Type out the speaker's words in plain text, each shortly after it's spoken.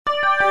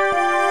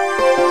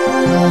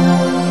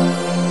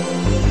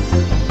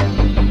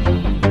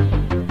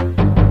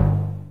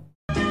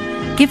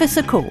Give us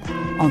a call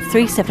on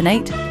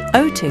 378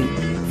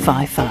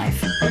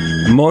 0255.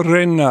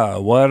 Morena,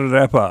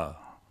 Wairarapa.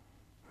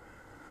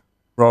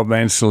 Rob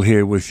Maunsell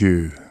here with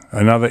you.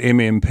 Another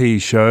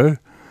MMP show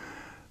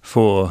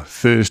for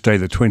Thursday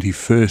the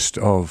 21st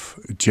of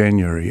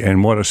January,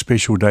 and what a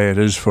special day it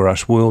is for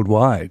us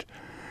worldwide,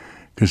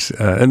 because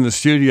in the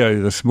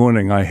studio this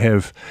morning I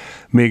have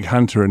Meg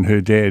Hunter and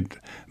her dad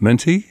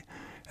Minty.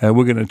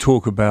 We're going to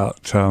talk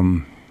about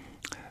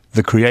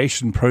the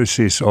creation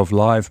process of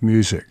live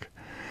music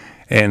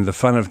and the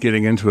fun of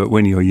getting into it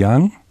when you're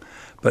young,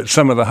 but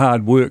some of the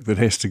hard work that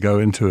has to go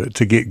into it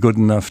to get good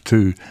enough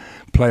to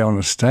play on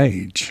a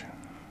stage.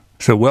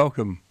 So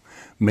welcome,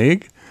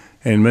 Meg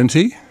and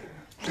Minty.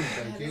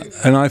 Thank you.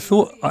 And I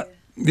thought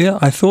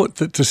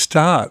that to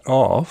start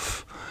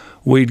off,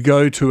 we'd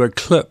go to a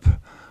clip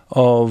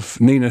of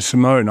Nina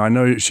Simone. I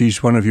know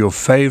she's one of your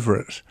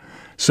favourite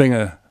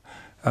singer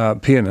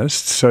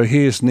pianists. So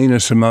here's Nina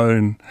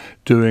Simone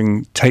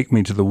doing "Take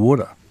Me to the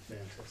Water."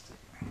 Fantastic.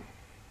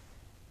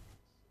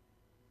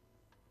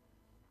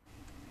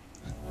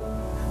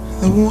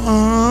 The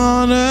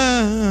water,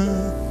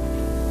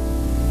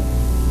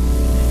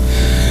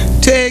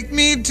 take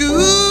me to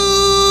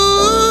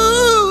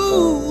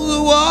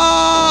the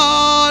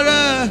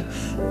water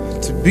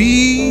to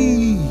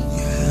be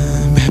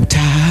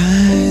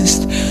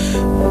baptized,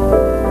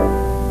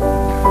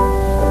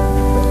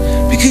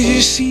 because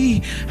you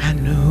see, I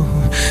know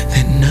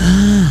that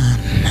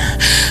none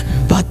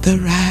but the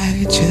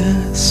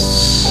righteous,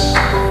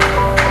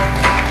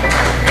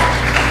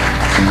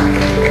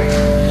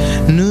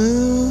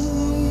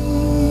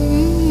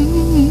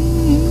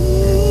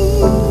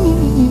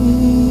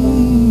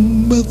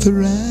 the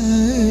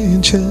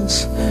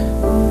righteous,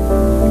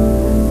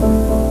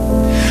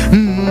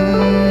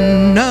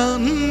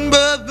 none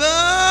but the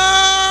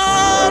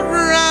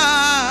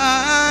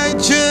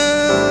righteous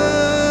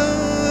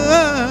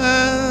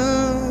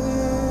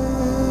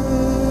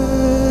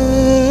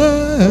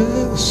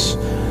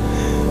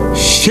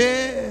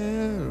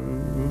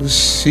shall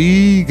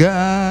see God.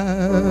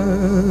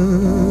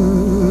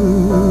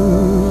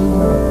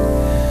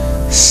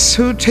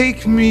 So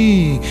take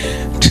me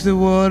to the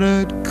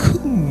water,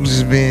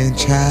 man,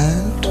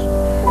 child.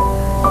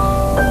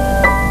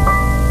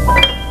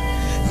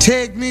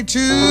 Take me to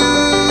the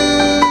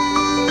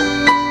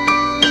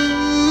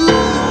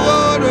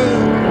water.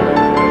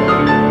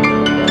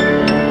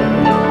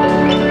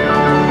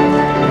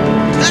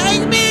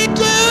 Take me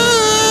to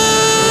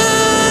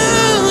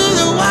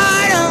the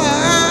water.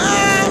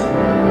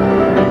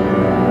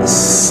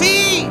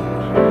 See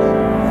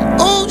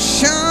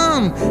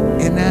ocean,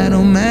 and I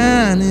don't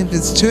mind if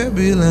it's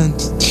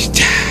turbulent.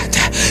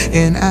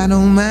 And I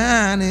don't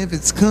mind if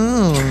it's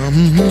calm,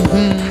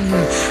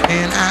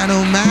 and I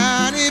don't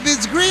mind if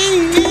it's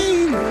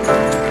green,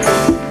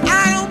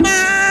 I don't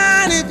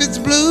mind if it's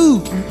blue,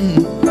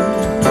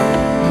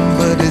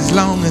 but as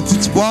long as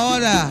it's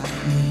water,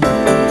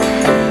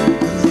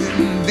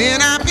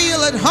 then I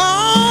feel at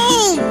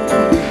home,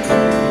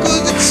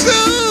 'cause it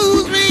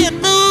soothes me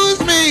and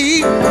moves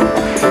me,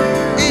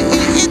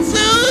 it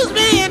soothes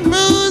me and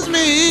moves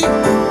me.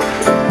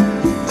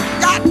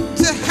 Got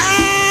to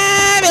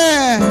have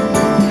it,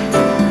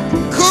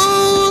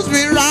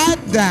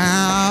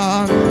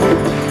 down,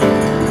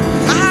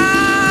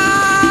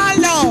 my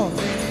Lord,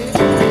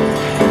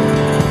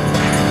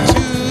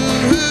 to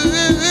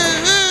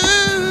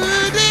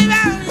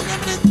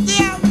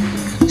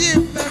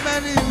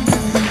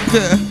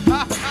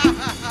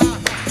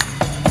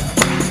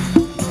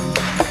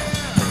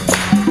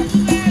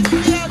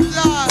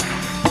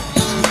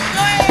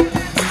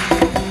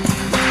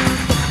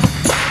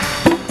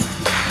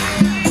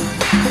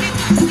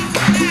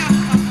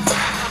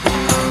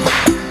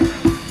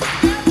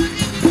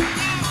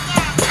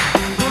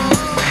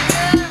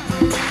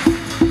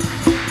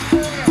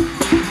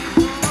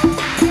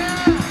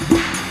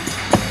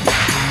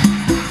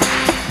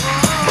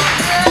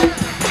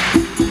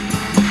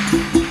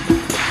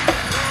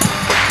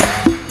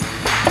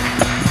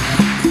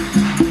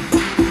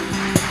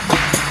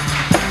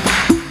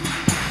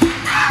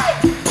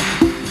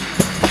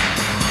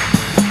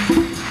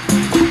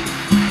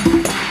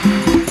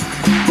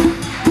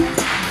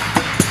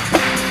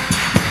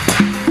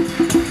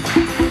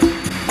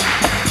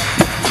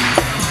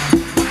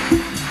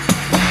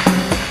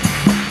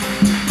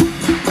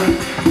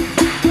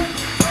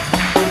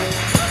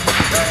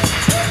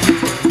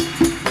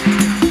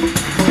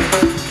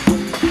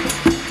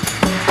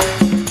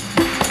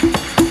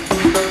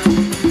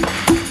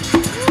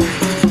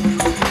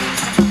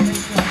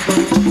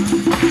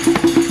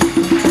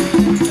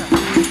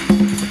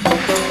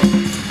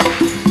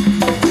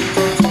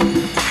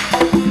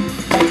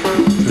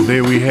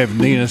there we have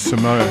Nina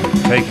Simone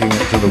taking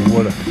it to the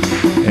water,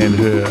 and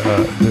her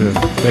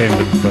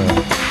band of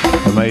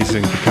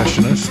amazing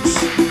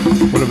percussionists.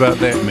 What about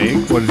that,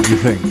 Meg? What did you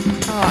think?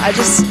 Oh, I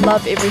just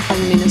love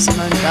everything Nina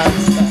Simone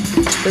does,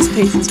 but this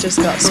piece has just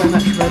got so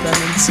much rhythm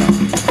and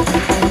song.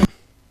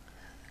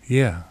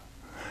 Yeah.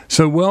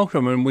 So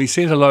welcome, and we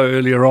said hello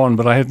earlier on,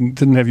 but I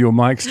didn't have your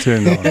mics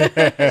turned on.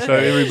 So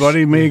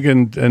everybody, Meg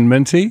and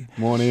Minty.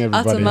 Morning,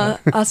 everybody.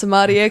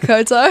 Atamari e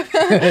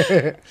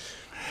koutou.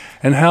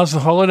 And how's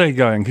the holiday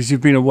going? Because you've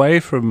been away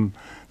from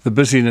the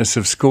busyness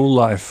of school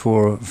life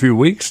for a few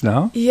weeks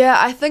now. Yeah,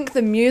 I think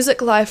the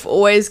music life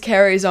always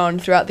carries on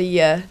throughout the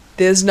year.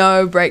 There's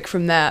no break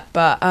from that,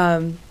 but I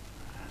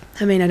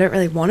mean, I don't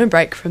really want to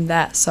break from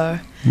that, so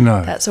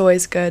No. that's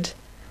always good.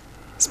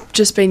 It's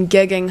just been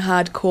gigging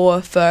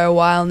hardcore for a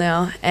while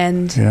now,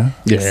 and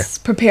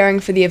preparing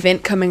for the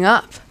event coming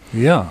up.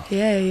 Yeah.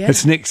 Yeah.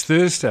 It's next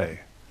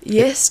Thursday.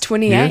 Yes,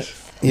 28th.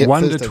 Yes. Yep,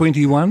 1 to Thursday.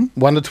 21.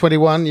 1 to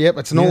 21, yep.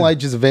 It's an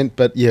all-ages event,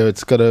 but yeah,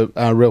 it's got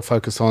a real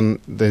focus on,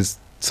 there's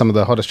some of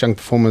the hottest young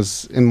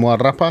performers in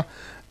Wairarapa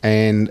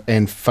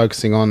and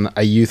focusing on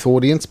a youth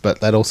audience,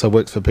 but that also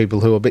works for people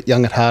who are a bit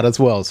young at heart as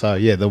well. So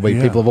yeah, there'll be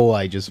people of all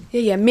ages.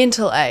 Yeah,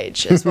 mental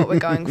age is what we're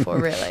going for,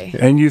 really.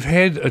 And you've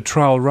had a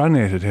trial run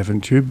at it,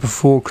 haven't you,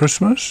 before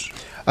Christmas?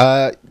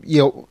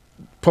 Yeah,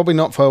 probably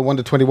not for 1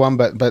 to 21,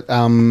 but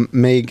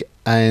Meg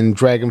and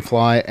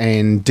Dragonfly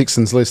and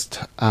Dixon's List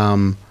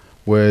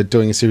were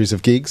doing a series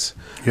of gigs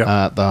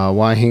at the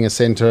Waihinga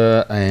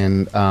Centre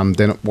and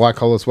then at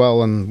Waikol as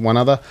well, and one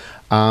other.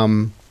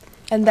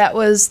 And that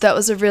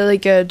was a really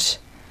good.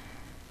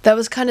 That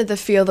was kind of the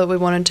feel that we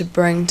wanted to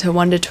bring to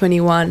 1 to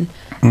 21.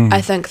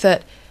 I think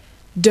that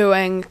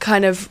doing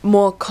kind of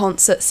more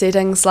concert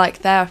settings like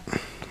that,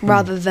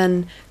 rather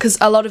than, because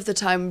a lot of the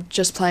time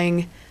just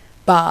playing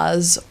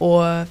bars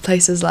or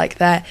places like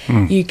that,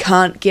 you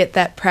can't get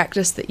that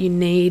practice that you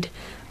need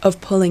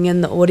of pulling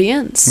in the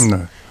audience.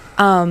 No.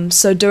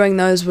 So doing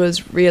those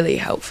was really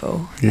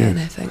helpful. Yeah. And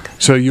I think.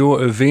 So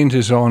your event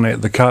is on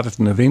at the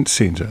Carterton Event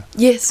Centre.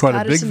 Yes, Quite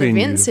a big Carterton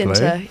venue Event to Centre.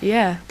 play.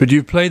 Yeah. But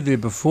you've played there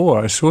before.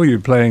 I saw you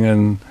playing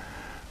in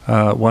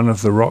one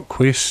of the Rock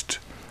Quest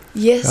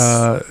Yes.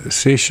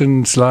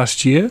 sessions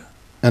last year.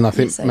 And I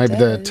think Yes, I maybe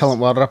the did.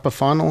 Talent Wairarapa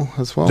final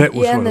as well. That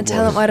was yeah, what and the it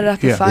Talent was.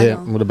 Wairarapa Yeah. final. Yeah,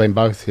 would have been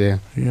both, yeah.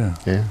 Yeah.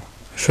 Yeah.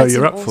 So It's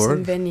you're an up for awesome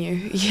it.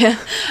 venue. Yeah.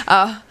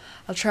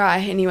 I'll try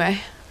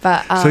anyway.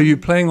 But So you're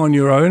playing on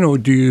your own, or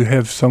do you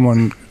have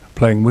someone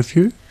playing with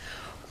you?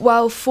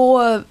 well,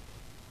 for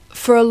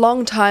a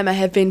long time I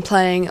have been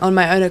playing on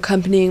my own,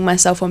 accompanying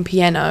myself on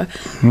piano.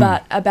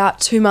 But about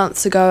 2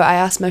 months ago, I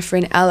asked my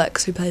friend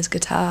Alex, who plays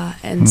guitar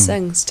and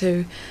sings,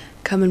 to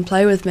come and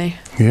play with me.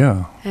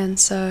 Yeah. And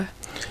so,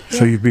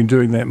 So you've been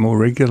doing that more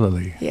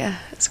regularly, yeah,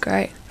 it's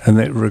great. and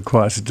that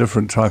requires a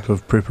different type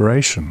of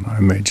preparation, I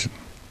imagine.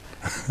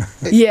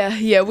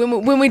 Yeah.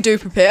 When we do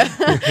prepare,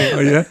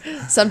 Oh yeah.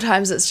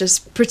 sometimes it's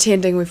just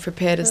pretending we've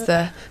prepared as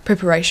the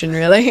preparation,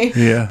 really.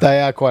 Yeah.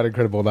 They are quite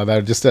incredible, though. They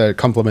just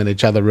complement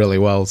each other really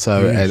well,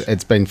 so Yes.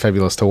 it's been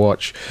fabulous to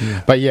watch.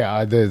 Yeah. But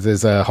yeah,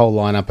 there's a whole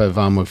lineup of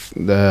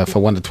for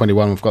 1 to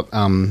 21. We've got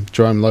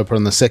Jerome Loper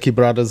and the Seki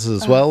brothers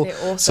as well. They're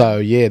awesome. So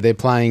yeah, they're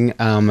playing,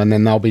 and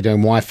then they'll be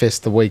doing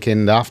Y-Fest the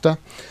weekend after.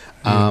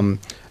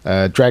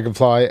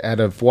 Dragonfly out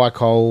of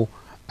Waikol,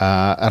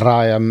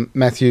 Araya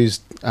Matthews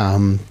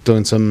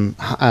doing some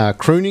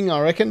crooning,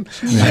 I reckon.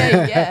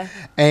 Yeah.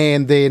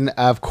 And then,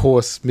 of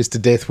course, Mr.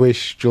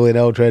 Deathwish, Julian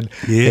Eldred.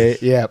 Yes.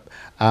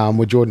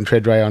 With Jordan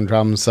Treadray on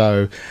drums.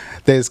 So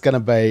it's going to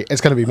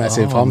be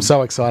massive. I'm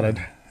so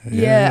excited.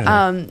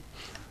 Yeah.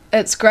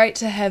 It's great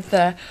to have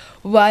the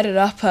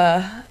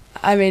Wairarapa,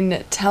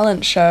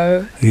 talent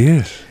show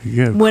Yes.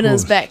 Yeah. of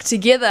winners course. back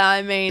together.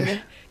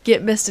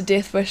 Get Mr.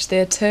 Deathwish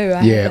there too.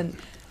 Yeah.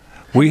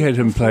 We had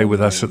him play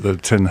with us at the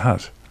Tin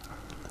Hut.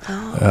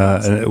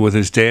 With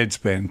his dad's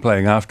band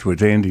playing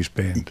afterwards, Andy's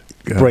band.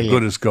 Brilliant.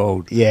 Good as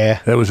gold. Yeah.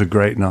 That was a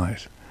great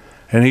night.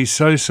 And he's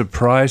so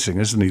surprising,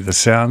 isn't he? The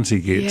sounds he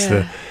gets,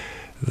 Yeah.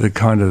 the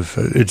kind of,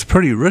 it's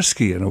pretty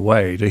risky in a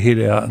way to head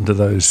out into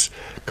those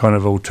kind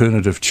of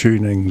alternative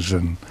tunings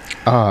and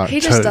He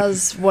just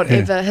does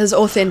whatever, his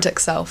authentic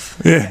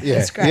self. Yeah,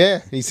 It's great.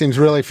 yeah, he seems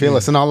really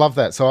fearless, and I love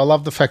that. So I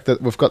love the fact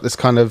that we've got this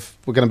kind of,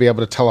 we're going to be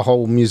able to tell a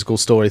whole musical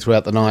story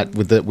throughout the night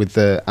with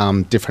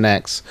the different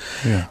acts.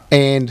 Yeah.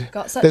 And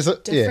Got such there's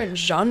different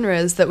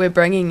genres that we're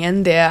bringing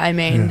in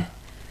there.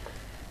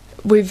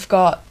 We've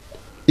got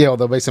well,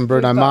 there'll be some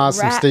Bruno We've got Mars,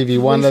 some rap, Stevie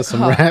Wonder, we've some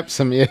got- rap,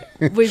 some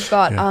we've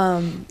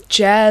got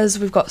jazz,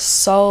 we've got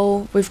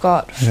soul, we've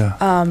got Yeah.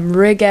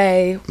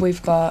 reggae,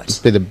 we've got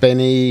bit of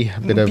Benny, a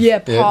bit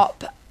of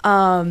pop.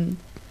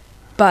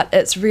 But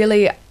it's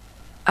really,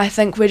 I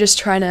think we're just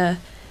trying to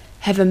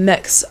have a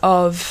mix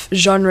of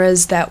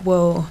genres that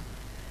will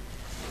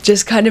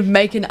just kind of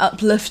make an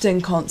uplifting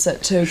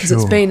concert too, because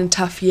it's Sure. been a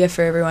tough year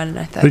for everyone, and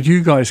I think. But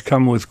you guys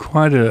come with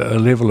quite a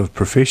level of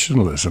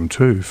professionalism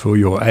too for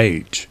your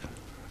age.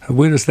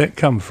 Where does that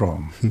come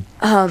from? Is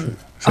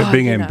that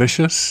being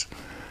ambitious?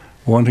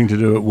 Wanting to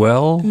do it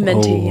well?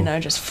 Minty, or-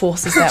 just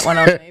forces that one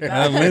on me.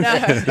 But,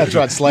 no. That's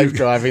right, slave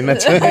driving.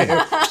 That's it.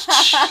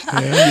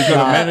 Yeah, you've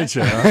got a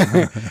manager,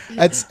 huh?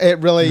 It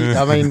really.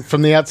 I mean,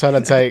 from the outside,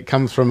 I'd say it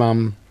comes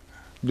from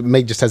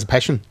Meg just has a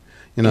passion,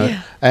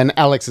 Yeah. and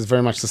Alex is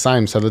very much the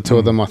same. So the two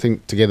of them, I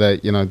think, together,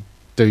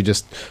 do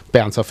just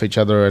bounce off each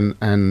other,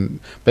 and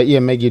but yeah,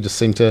 Meg, you just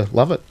seem to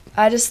love it.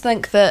 I just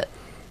think that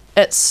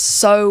it's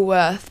so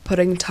worth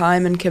putting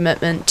time and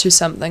commitment to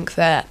something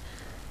that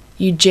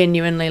you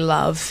genuinely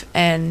love.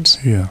 And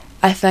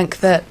I think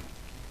that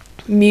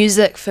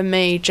music for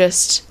me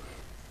just,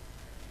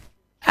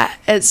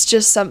 it's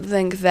just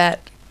something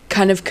that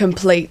kind of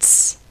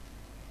completes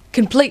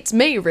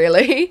me,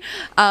 really.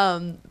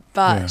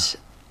 But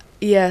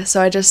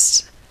so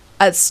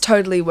it's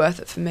totally worth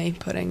it for me,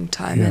 putting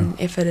time and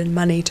effort and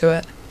money to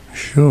it.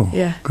 Sure.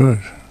 Yeah. Good.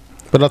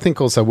 But I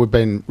think also we've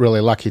been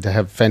really lucky to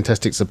have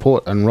fantastic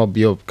support. And Rob,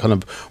 you're kind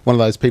of one of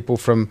those people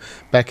from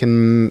back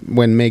in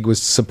when Meg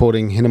was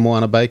supporting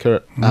Hinamoana Baker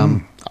at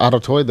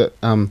Aratoi.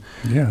 That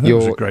that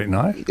was a great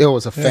night. It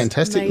was a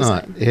fantastic Amazing.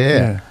 night.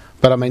 Yeah.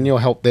 But I mean, your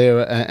help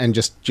there and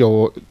just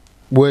your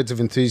words of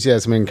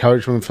enthusiasm and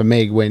encouragement for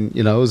Meg when,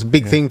 it was a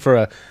big thing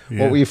for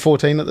what were you,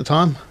 14 at the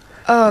time?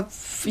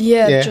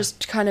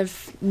 Just kind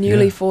of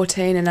newly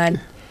 14, and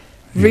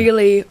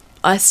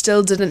I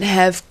still didn't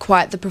have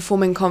quite the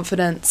performing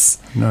confidence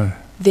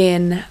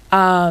then,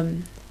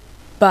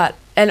 but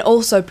and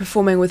also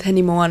performing with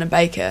Hinamoana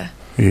Baker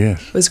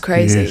was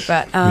crazy,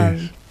 but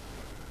and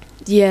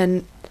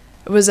it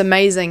was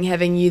amazing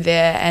having you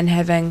there and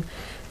having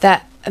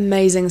that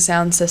amazing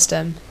sound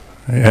system.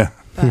 But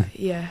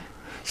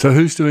So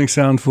who's doing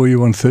sound for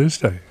you on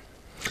Thursday?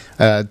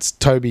 It's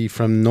Toby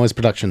from Noise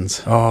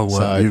Productions. Oh, well,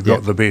 So, you've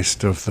got the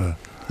best of the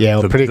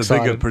we're pretty the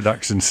excited. bigger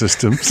production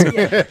systems.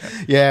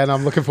 Yeah, and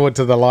I'm looking forward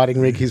to the lighting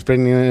rig he's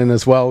bringing in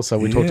as well. So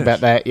we talked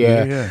about that.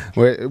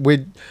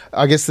 We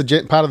I guess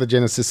part of the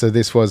genesis of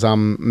this was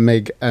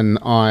Meg and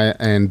I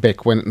and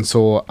Beck went and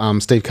saw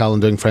Steve Cullen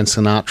doing Frank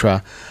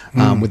Sinatra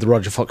with the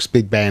Roger Fox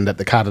Big Band at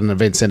the Carden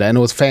Event Centre, and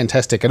it was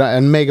fantastic.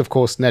 And Meg, of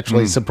course,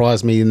 naturally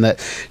surprised me in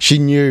that she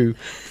knew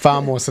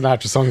far more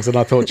Sinatra songs than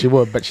I thought she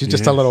would. But she's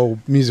just a little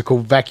musical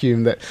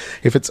vacuum that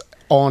if it's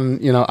on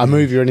a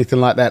movie or anything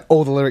like that,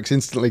 all the lyrics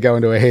instantly go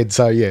into her head.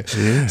 So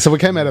so we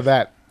came out of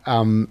that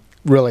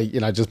really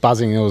just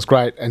buzzing. It was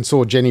great, and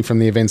saw Jenny from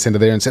the event centre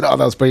there and said, oh,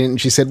 that was brilliant.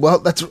 And she said,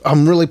 well,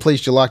 I'm really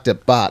pleased you liked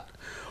it, but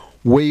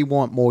we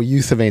want more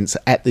youth events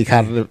at the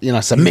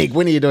so Meg,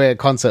 when are you doing a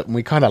concert? And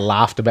we kind of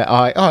laughed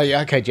about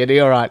okay, Jenny,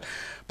 all right.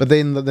 But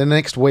then the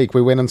next week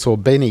we went and saw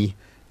Benny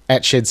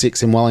at Shed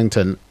 6 in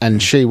Wellington,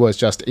 and she was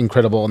just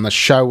incredible, and the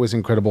show was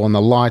incredible, and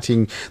the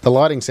lighting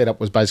setup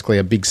was basically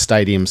a big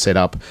stadium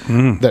setup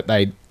that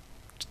they'd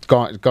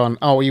gone,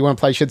 oh, you want to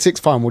play Shed 6?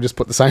 Fine, we'll just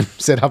put the same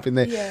setup in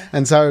there.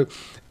 And so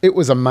it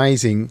was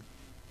amazing,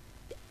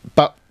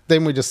 but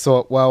then we just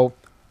thought, well,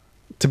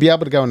 to be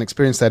able to go and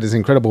experience that is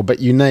incredible, but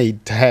you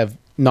need to have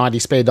 90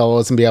 spare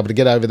dollars and be able to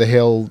get over the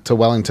hill to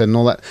Wellington and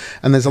all that.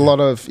 And there's a lot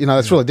of,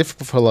 it's really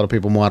difficult for a lot of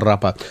people in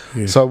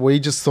Wairarapa. So we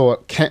just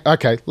thought,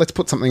 okay, let's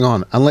put something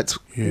on, and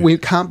we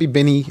can't be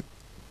Benny,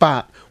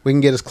 but we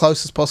can get as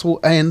close as possible,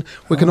 and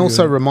we can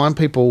also remind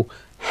people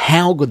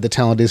how good the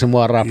talent is in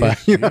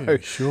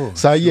Wairarapa. Sure.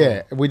 So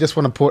we just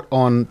want to put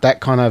on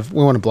that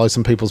we want to blow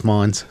some people's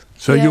minds.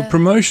 So your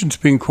promotion's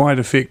been quite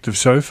effective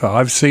so far.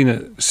 I've seen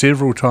it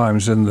several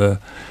times in the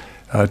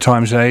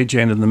Times Age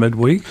and in the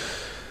midweek.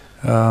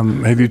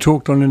 Have you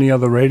talked on any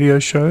other radio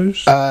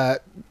shows?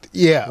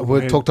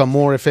 We've talked on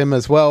More FM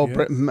as well.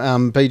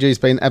 BG's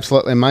been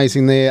absolutely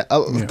amazing there.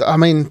 I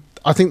mean,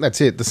 I think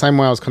that's it. The same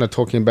way I was kind of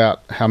talking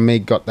about how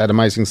Meg got that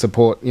amazing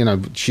support.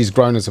 She's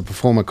grown as a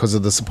performer because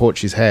of the support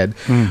she's had.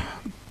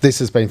 This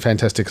has been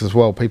fantastic as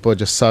well. People are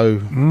just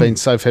been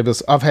so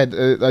fabulous. I've had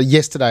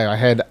yesterday. I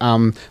had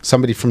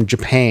somebody from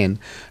Japan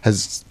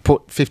has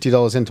put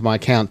 $50 into my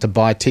account to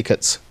buy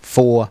tickets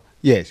for.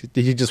 Yeah,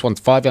 he just wants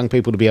 5 young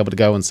people to be able to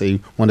go and see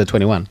 1 to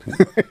 21.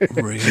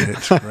 Really,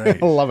 that's great.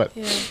 I love it.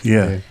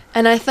 Yeah.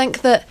 And I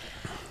think that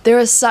there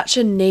is such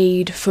a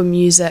need for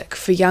music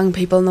for young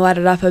people in the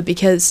Wairarapa,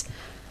 because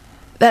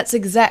that's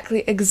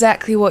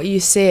exactly what you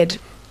said.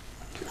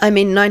 I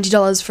mean,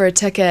 $90 for a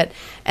ticket,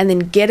 and then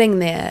getting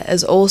there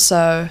is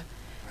also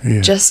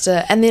just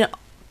and then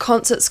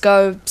concerts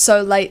go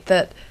so late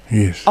that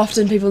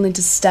often people need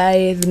to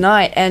stay the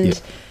night,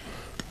 and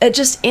it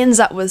just ends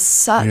up with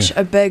such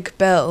a big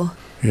bill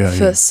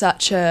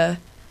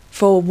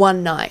for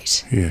one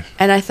night.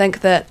 And I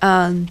think that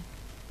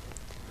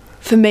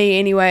for me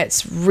anyway,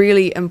 it's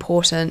really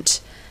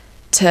important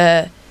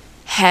to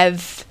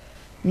have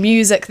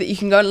music that you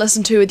can go and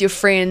listen to with your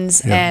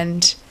friends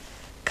and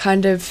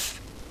kind of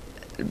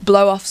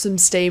blow off some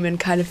steam and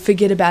kind of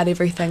forget about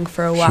everything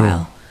for a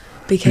while.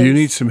 Because you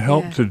need some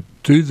help to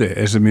do that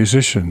as a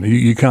musician.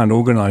 You can't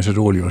organise it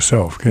all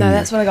yourself, can you? No,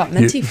 that's what I got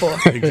Minty for.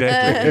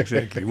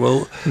 Exactly.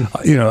 Well,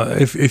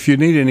 if you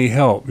need any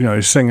help,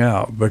 sing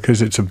out,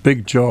 because it's a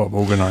big job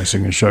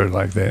organising a show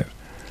like that.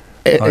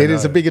 It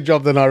is a bigger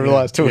job than I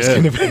realised too. It's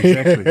going to be.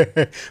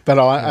 Exactly. But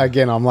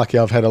I'm lucky.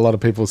 I've had a lot of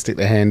people stick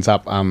their hands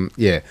up.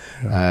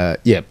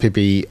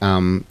 Pippi,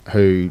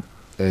 who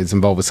is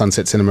involved with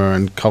Sunset Cinema,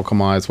 and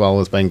Kolkamai as well,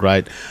 has been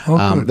great.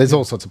 There's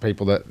all sorts of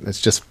people that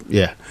it's just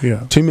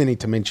too many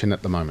to mention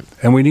at the moment.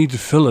 And we need to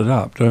fill it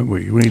up, don't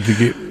we? We need to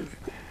get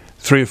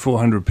 300 or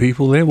 400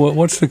 people there.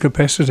 What's the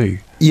capacity?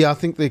 I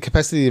think the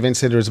capacity of the event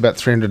centre is about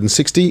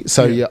 360.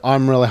 So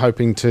I'm really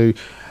hoping to.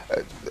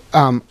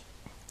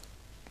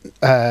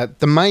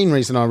 the main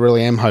reason I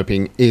really am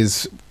hoping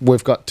is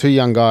we've got two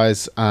young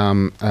guys,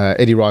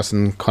 Eddie Rice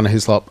and Connor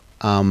Hislop,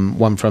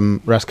 one from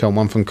Rasko and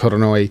one from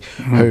Koronoi,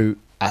 who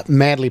are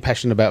madly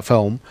passionate about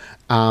film,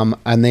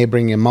 and they're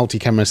bringing a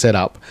multi-camera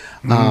setup.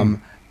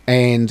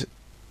 And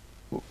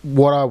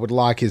what I would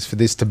like is for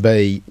this to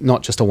be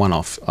not just a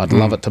one-off. I'd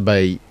love it to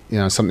be,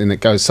 something that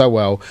goes so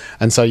well.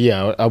 And so,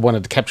 I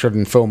wanted to capture it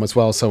in film as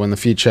well. So in the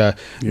future,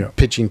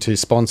 pitching to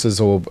sponsors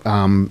or,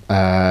 for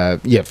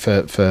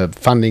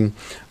funding,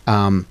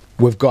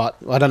 we've got,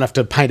 I don't have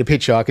to paint a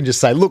picture. I can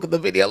just say, look at the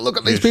video, look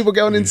at these people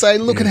going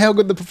insane, look at how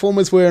good the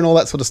performers were and all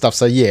that sort of stuff.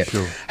 So,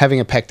 having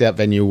a packed out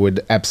venue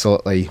would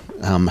absolutely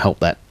help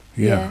that.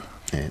 Yeah.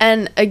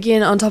 And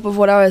again, on top of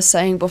what I was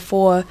saying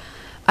before,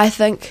 I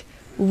think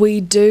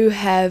we do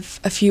have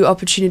a few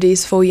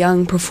opportunities for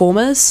young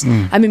performers.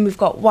 I mean, we've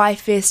got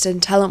Y-Fest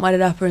and Talent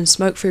Wairarapa and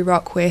Smoke Free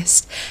Rock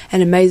West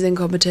and amazing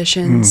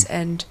competitions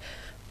and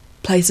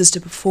places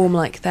to perform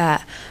like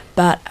that.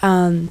 But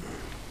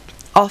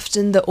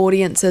often the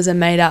audiences are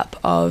made up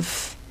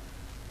of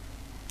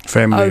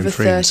family over and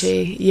friends.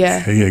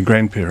 30,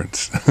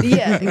 grandparents.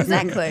 Yeah,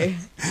 exactly.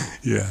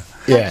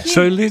 Yeah.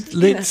 So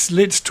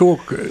let's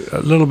talk a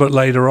little bit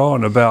later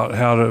on about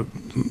how to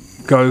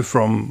go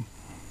from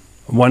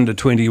 1 to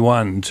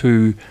 21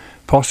 to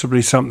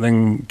possibly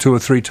something 2 or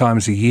 3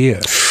 times a year.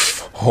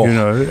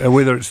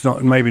 Whether it's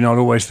maybe not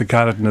always the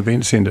Carterton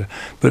Event Centre,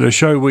 but a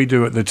show we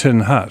do at the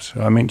Tin Hut.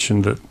 I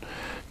mentioned that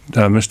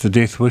Mr.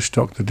 Deathwish,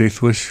 Dr.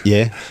 Deathwish,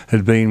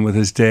 had been with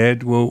his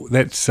dad. Well,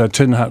 that's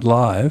Tin Hut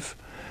Live.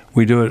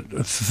 We do it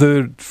a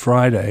third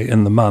Friday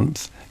in the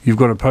month. You've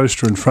got a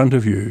poster in front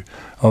of you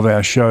of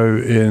our show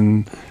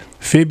in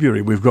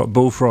February. We've got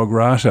Bullfrog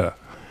Rata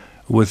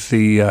with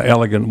the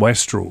Elegant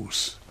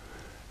Wastrels,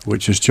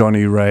 which is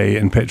Johnny Ray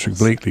and Patrick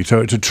Bleakley.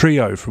 So it's a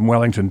trio from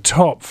Wellington,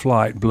 top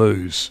flight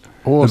blues.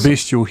 Awesome. The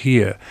best you'll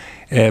hear,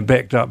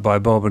 backed up by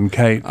Bob and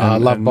Kate. I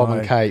love Bob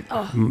and Kate.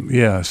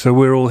 So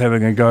we're all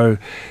having a go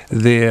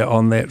there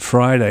on that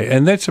Friday.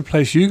 And that's a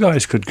place you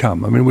guys could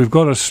come. I mean, we've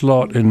got a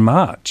slot in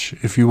March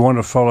if you want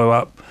to follow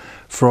up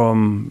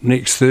from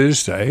next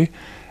Thursday.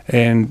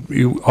 And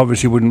you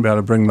obviously wouldn't be able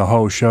to bring the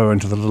whole show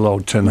into the little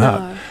old Tin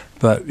Hut.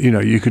 But,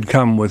 you could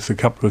come with a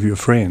couple of your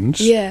friends.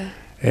 Yeah.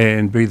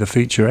 And be the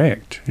feature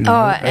act.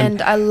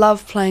 And I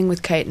love playing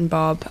with Kate and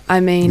Bob.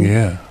 I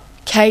mean,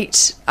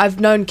 Kate, I've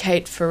known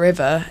Kate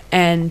forever,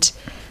 and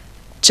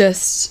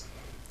just...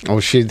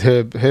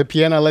 her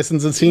piano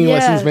lessons and singing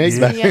lessons,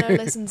 Meg. Piano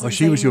lessons and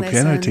she was your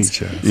lessons. piano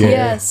teacher.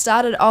 Yeah,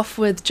 started off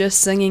with just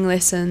singing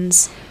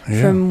lessons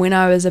from when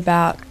I was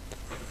about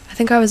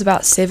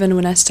 7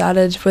 when I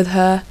started with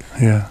her.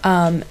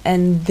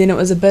 And then it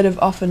was a bit of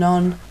off and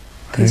on,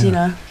 because,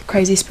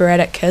 crazy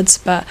sporadic kids,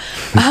 but...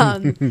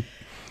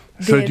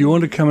 So do you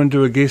want to come and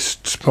do a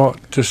guest spot,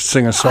 just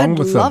sing a song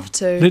with them? I'd love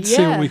to. Let's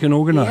see what we can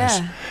organise.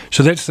 Yeah.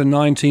 So that's the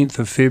 19th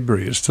of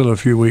February. It's still a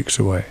few weeks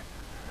away.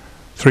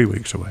 3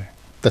 weeks away.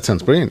 That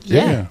sounds brilliant.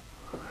 Yeah.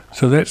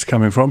 So that's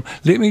coming from.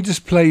 Let me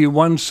just play you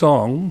one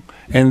song,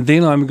 and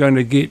then I'm going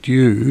to get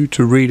you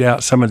to read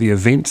out some of the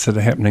events that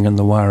are happening in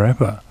the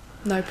Wairarapa.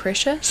 No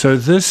pressure. So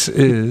this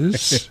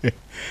is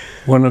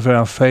one of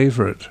our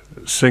favourite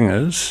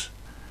singers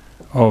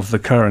of the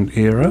current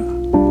era.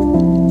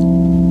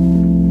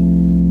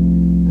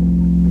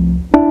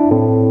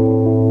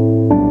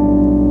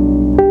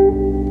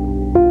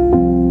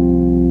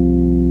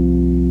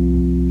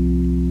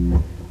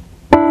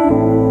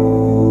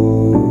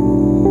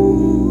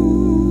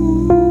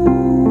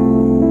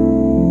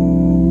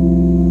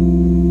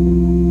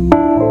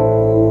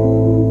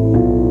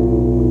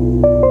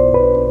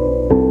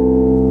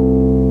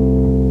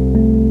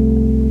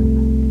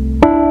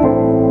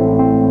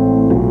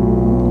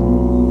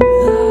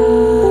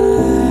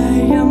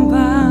 Yeah.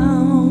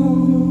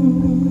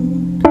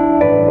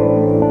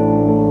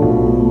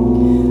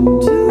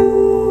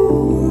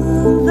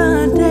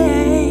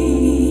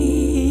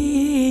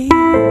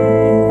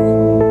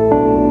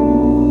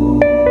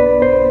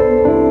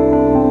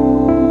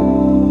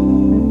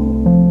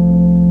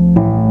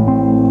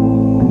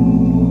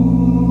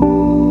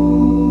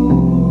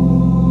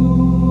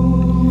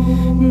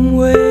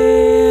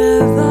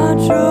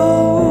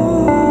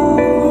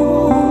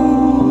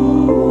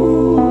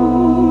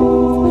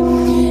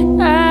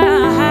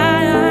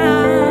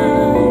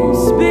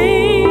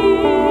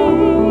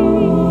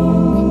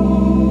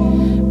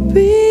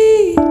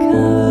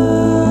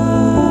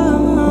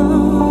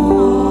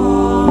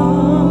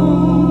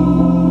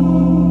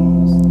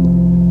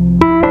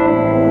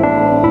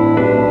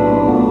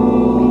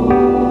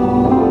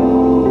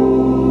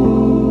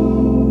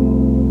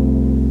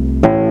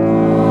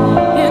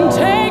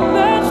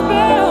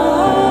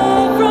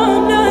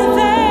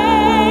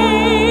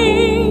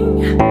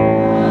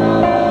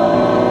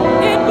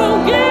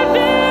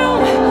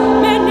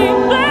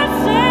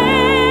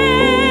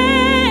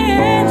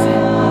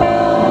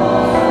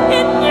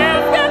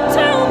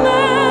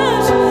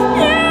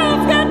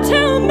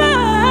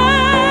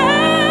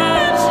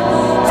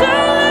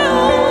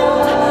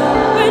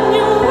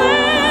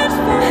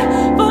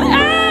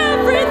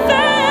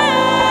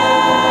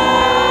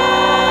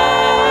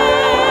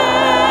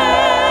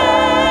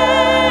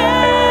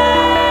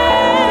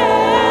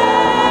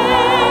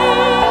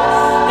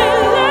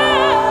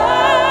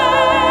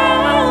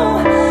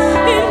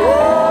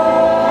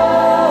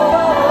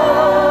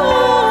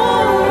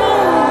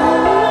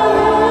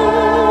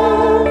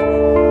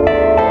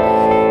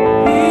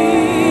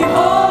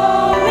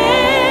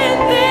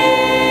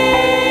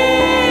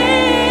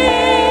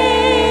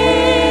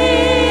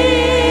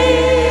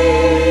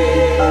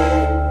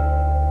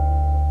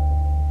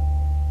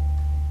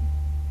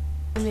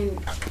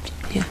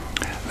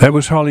 That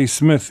was Holly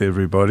Smith,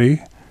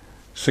 everybody,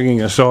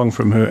 singing a song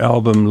from her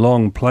album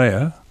Long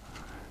Player,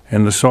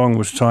 and the song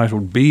was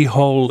titled Be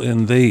Whole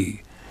in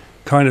Thee.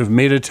 Kind of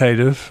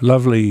meditative,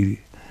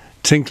 lovely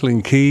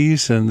tinkling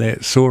keys and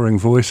that soaring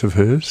voice of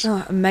hers.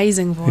 Oh,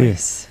 amazing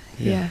voice.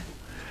 Yeah.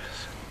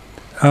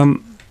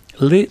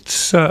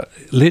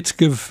 Let's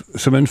give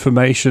some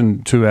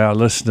information to our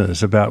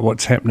listeners about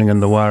what's happening in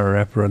the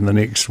Wairarapa in the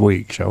next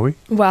week, shall we?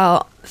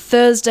 Well,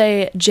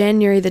 Thursday,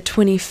 January the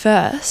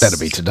 21st. That'll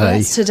be today.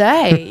 That's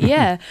today,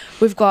 yeah.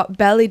 We've got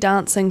belly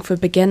dancing for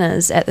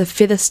beginners at the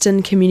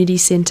Featherston Community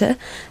Centre,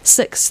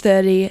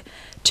 6:30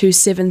 to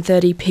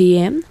 7:30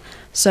 p.m.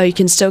 So you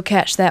can still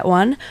catch that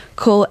one.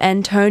 Call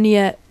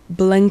Antonia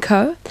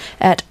Blinko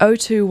at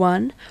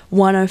 021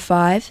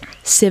 105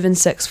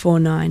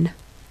 7649.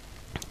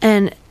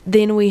 And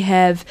then we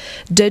have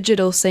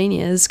Digital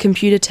Seniors,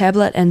 Computer,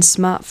 Tablet and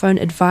Smartphone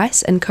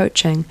Advice and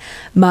Coaching,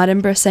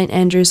 Martinborough St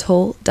Andrews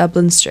Hall,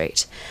 Dublin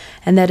Street.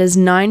 And that is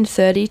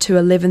 9:30 to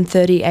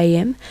 11:30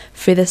 a.m,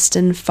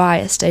 Featherston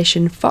Fire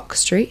Station, Fox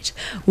Street,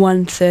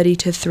 1:30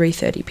 to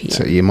 3:30 p.m.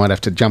 So you might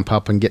have to jump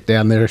up and get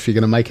down there if you're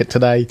going to make it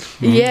today.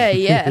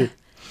 Yeah.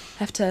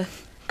 Have to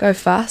go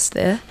fast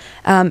there.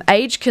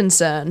 Age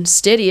concern,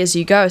 steady as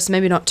you go, so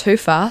maybe not too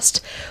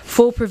fast.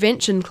 Fall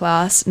prevention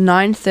class,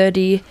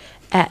 9:30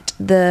 at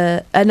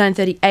the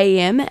 9:30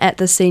 a.m. at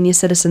the Senior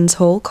Citizens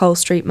Hall, Cole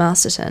Street,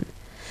 Masterton.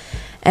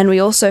 And we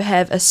also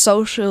have a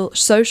social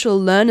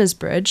learners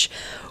bridge,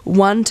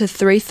 1 to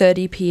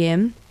 3:30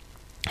 p.m.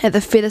 at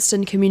the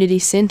Featherston Community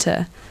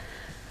Centre.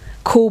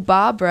 Call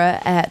Barbara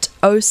at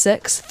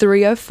 06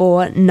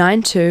 304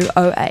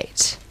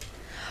 9208.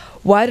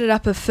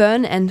 Wairarapa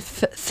Fern and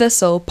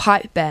Thistle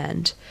Pipe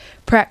Band.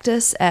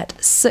 Practice at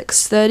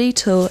 6:30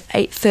 till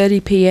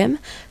 8:30 p.m.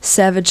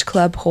 Savage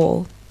Club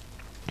Hall,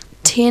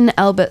 10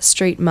 Albert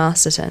Street,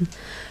 Masterton.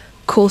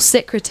 Call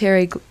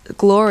Secretary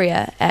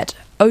Gloria at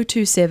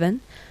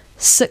 027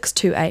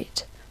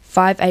 628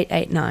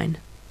 5889.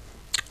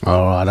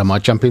 All right, I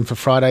might jump in for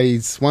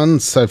Friday's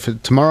one. So for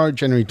tomorrow,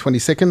 January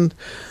 22nd,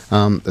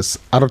 there's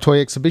Aratoy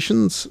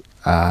exhibitions,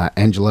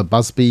 Angela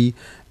Busby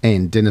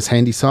and Dennis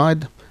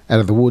Handyside. Out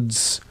of the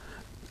Woods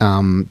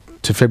to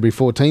February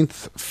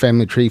 14th,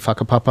 Family Tree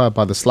Whakapapa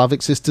by the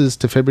Slavic Sisters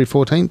to February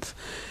 14th,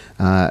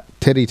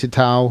 Teri Te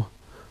Tau,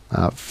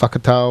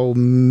 Whakatau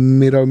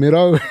Miro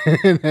Miro,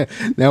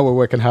 now we're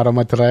working hard on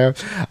my te reo,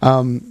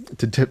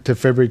 to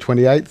February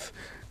 28th,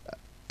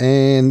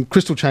 and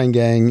Crystal Chain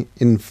Gang,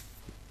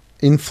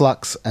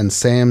 Influx and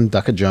Sam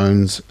Ducker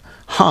Jones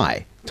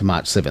High to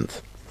March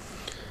 7th.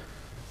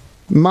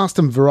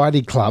 Marston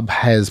Variety Club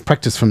has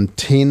practice from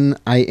 10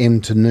 a.m.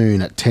 to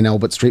noon at 10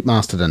 Albert Street,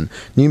 Masterton.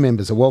 New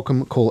members are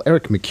welcome. Call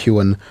Eric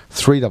McEwen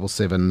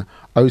 377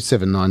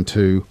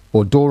 0792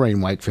 or Doreen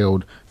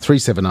Wakefield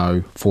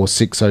 370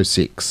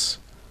 4606.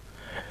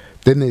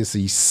 Then there's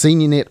the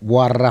Senior Net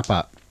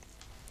Wairarapa.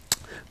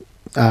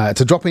 It's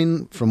a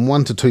drop-in from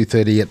 1 to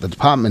 2:30 at the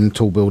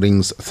Departmental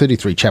Buildings,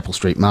 33 Chapel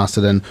Street,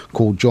 Masterton.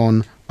 Call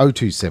John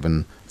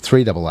 027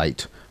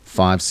 388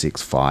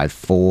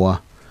 5654.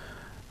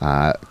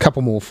 A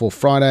couple more for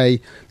Friday.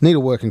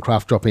 Needlework and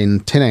craft drop-in,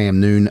 10 a.m.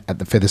 noon at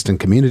the Featherston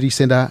Community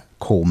Centre.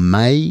 Call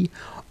May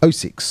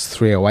 06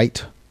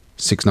 308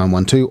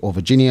 6912 or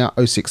Virginia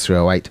 06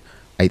 308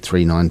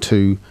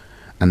 8392.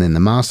 And then the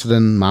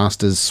Masterton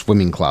Masters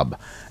Swimming Club.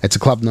 It's a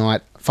club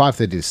night,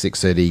 5:30 to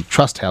 6:30,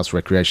 Trust House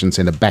Recreation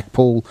Centre, back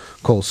pool.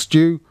 Call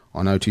Stu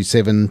on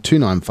 027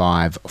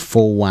 295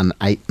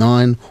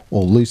 4189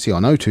 or Lucy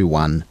on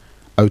 021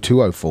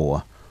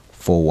 0204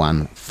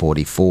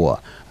 4144.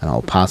 And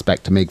I'll pass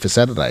back to Meg for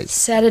Saturday.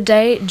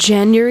 Saturday,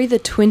 January the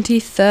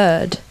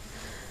 23rd.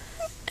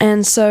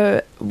 And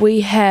so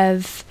we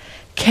have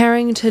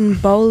Carrington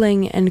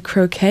Bowling and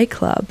Croquet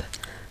Club,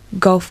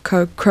 Golf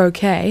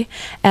Croquet,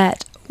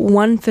 at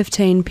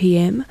 1:15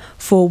 p.m.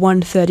 for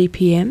 1:30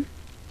 p.m.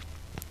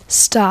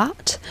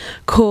 Start.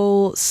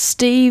 Call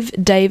Steve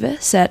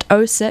Davis at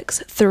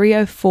 06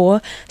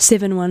 304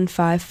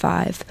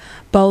 7155.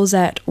 Bowls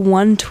at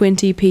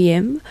 1:20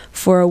 p.m.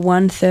 for a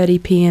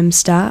 1:30 p.m.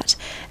 start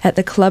at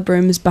the club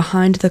rooms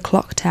behind the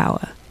clock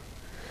tower.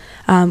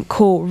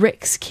 Call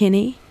Rex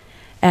Kenny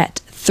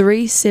at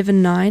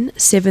 379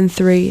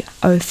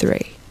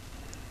 7303.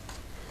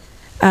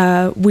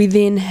 We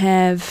then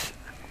have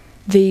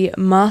the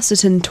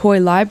Masterton Toy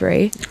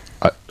Library.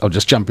 I'll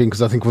just jump in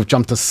because I think we've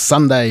jumped to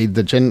Sunday,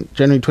 the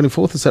January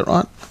 24th. Is that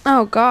right?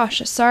 Oh gosh,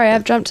 sorry,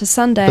 I've jumped to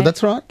Sunday. But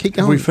that's right. Keep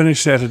going. We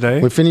finished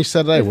Saturday. We finished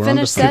Saturday. We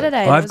finished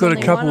Saturday. I've got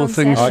a couple of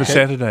things for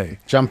Saturday.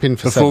 Jump in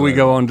for Before Saturday. we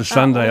go on to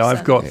Sunday, awesome.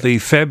 I've got the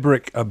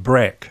Fabric a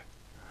Brack,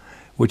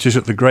 which is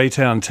at the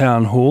Greytown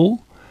Town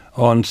Hall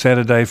on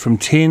Saturday from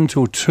 10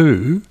 till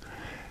 2.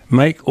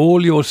 Make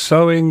all your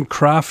sewing,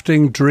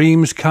 crafting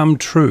dreams come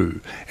true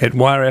at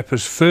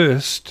Wairarapa's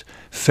first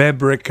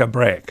Fabric a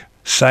Brack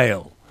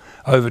sale.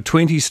 Over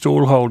 20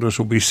 stallholders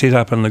will be set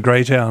up in the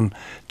Greytown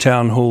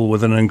Town Hall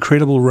with an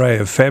incredible array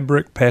of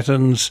fabric,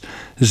 patterns,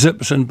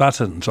 zips and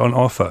buttons on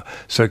offer.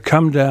 So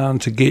come down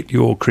to get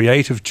your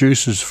creative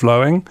juices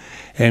flowing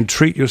and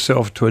treat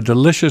yourself to a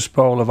delicious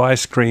bowl of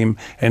ice cream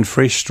and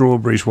fresh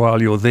strawberries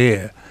while you're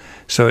there.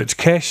 So it's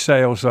cash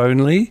sales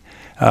only.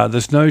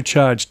 There's no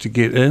charge to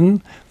get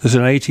in. There's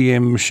an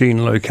ATM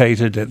machine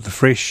located at the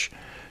Fresh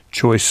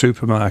Choice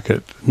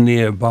supermarket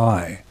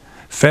nearby.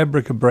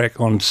 Fabric-a-Brack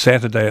on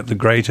Saturday at the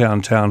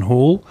Greytown Town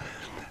Hall.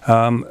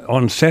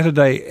 On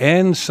Saturday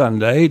and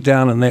Sunday,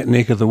 down in that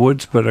neck of the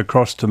woods, but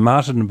across to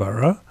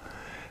Martinborough,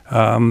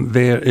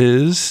 there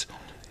is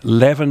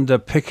lavender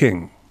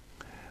picking.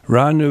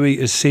 Ranui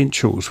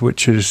Essentials,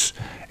 which is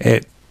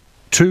at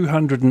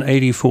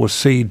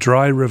 284C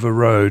Dry River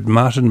Road,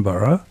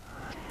 Martinborough.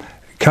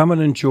 Come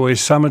and enjoy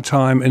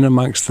summertime in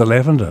amongst the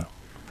lavender.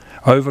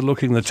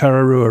 Overlooking the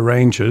Tararua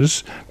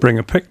Ranges, bring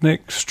a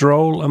picnic,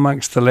 stroll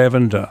amongst the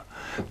lavender.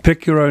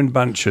 Pick your own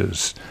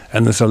bunches,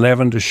 and there's a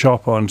lavender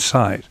shop on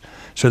site.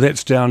 So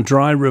that's down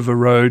Dry River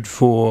Road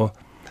for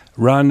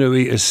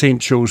Ranui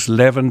Essentials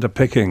lavender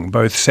picking,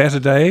 both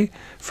Saturday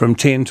from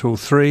 10 till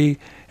 3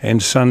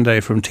 and Sunday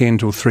from 10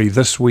 till 3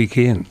 this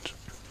weekend.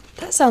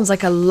 That sounds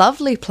like a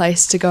lovely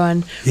place to go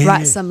and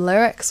write some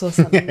lyrics or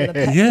something with a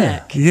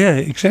picnic. Yeah,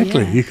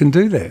 exactly. Yeah. You can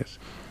do that.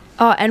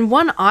 Oh, and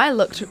one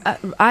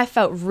I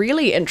felt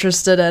really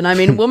interested in. I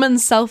mean,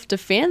 women's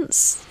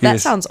self-defence. That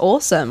Yes. sounds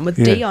awesome with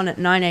Dion at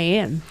 9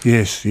 a.m.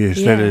 Yes, that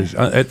Yeah. is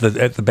at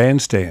the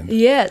bandstand.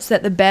 Yeah, it's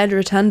at the Band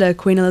Rotunda,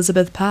 Queen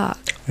Elizabeth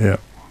Park. Yeah,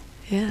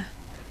 Yeah,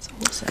 it's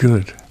awesome.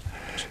 good.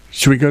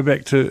 Should we go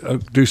back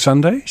to do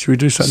Sunday? Should we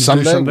do do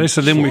Sunday?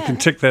 So then we can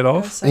tick that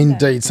off. Sunday.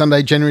 Indeed,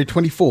 Sunday, January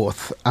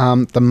 24th.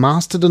 The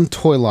Masterton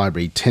Toy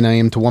Library, 10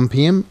 a.m. to 1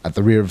 p.m. at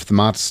the rear of the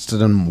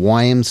Masterton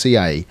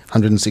YMCA,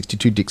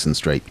 162 Dixon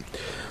Street.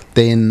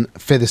 Then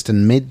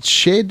Featherston Med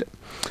Shed,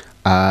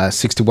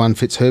 61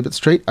 Fitzherbert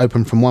Street,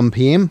 open from 1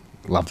 p.m.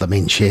 Love the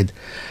men's shed.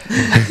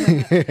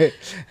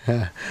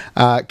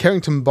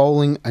 Carrington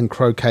Bowling and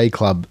Croquet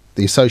Club,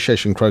 the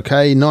Association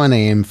Croquet, 9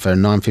 a.m. for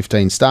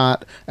 9:15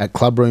 start at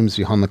club rooms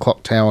behind the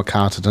Clock Tower,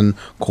 Carterton.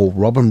 Call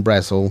Robin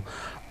Brazel,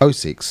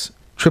 06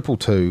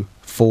 222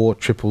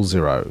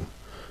 4000.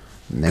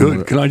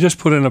 Good. Can I just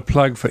put in a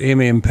plug for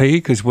MMP,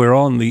 because we're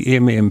on the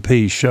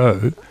MMP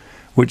show,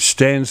 which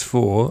stands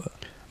for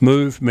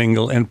Move,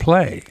 Mingle and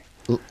Play.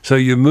 So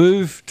you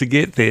move to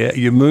get there,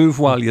 you move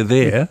while you're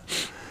there,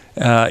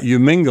 you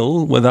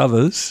mingle with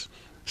others,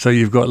 so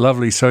you've got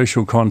lovely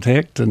social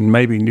contact and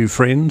maybe new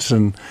friends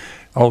and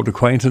old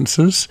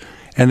acquaintances,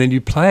 and then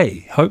you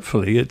play.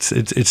 Hopefully it's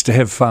to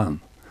have fun.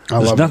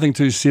 There's nothing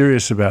too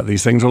serious about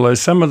these things, although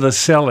some of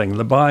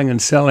the buying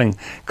and selling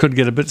could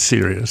get a bit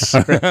serious.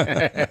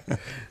 Hey,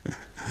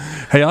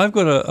 I've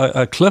got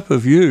a clip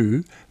of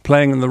you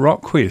playing in the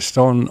Rock Quest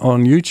on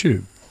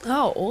YouTube.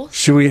 Oh, awesome.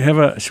 Should we have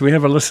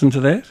a listen to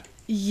that?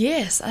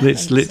 Yes,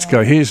 Let's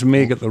go. Here's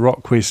Meg at the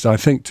Rock Quest, I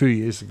think 2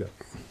 years ago.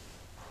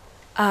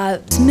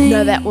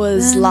 No, that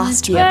was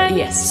last year, but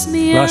yes.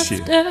 Last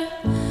year.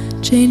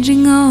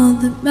 Changing all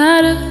that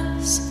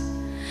matters.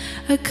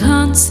 I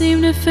can't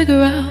seem to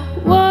figure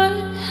out what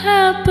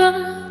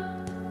happened.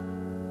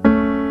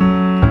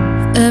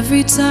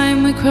 Every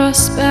time we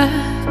cross back,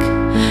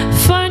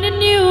 find a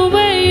new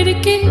way to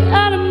get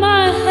out of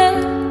my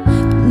head.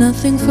 But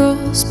nothing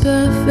feels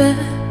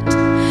perfect,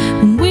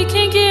 and we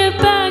can't get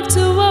back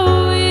to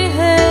what we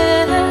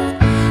had.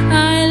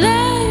 I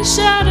lay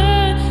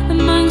shattered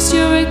amongst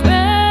your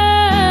regret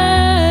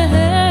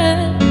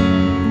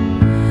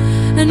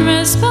and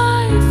rest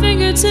my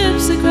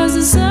fingertips across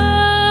the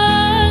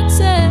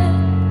sunset.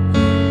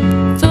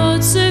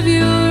 Thoughts of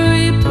you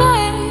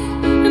replay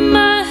in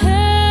my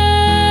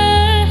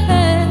head.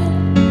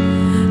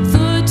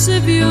 Thoughts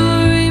of you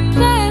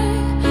replay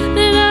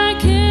that I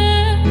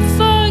can't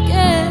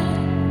forget.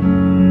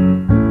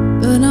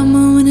 But our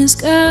moment is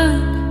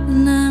gone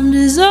and I'm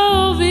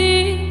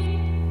dissolving.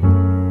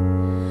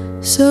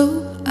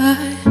 So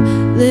I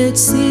let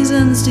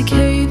seasons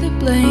decay the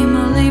blame.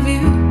 I'll leave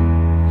you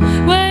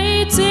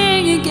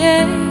waiting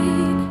again.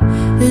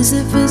 Is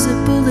it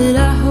visible that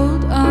I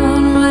hold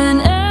on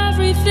when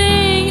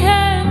everything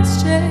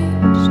has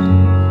changed?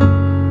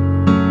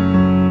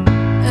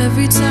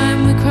 Every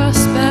time we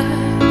cross back,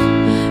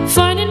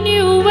 find a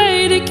new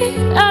way to get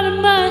out of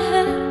my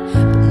head.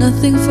 But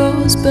nothing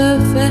feels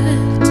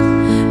perfect,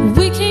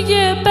 we can't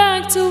get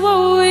back to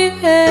what we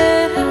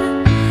had.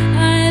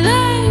 I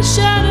lay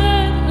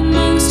shattered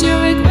amongst your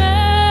regret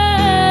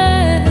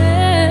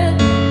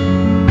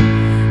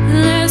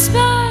and rest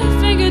my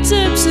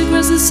fingertips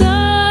across the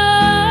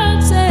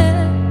sunset.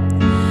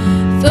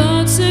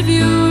 Thoughts of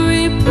you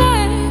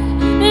replay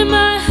in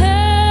my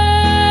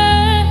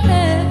head.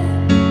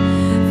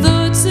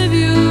 Thoughts of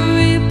you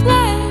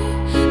replay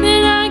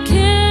that I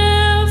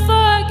can't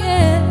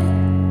forget.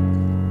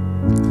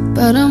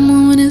 But our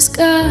moment is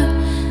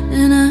gone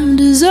and I'm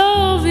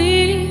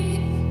dissolving.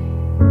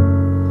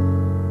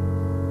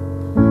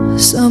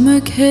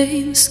 Summer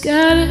came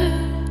scattered.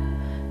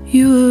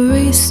 You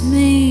erased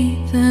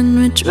me, then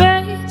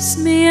retraced chase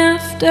me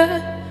after,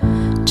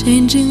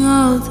 changing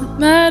all that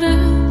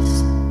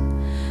matters.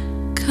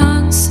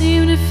 Can't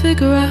seem to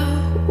figure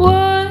out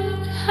what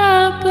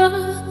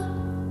happened.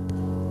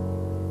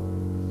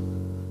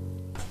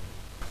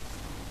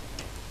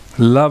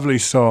 Lovely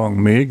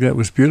song, Meg. That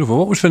was beautiful.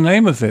 What was the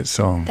name of that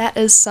song? That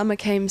is Summer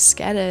Came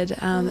Scattered.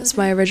 It's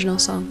my original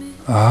song.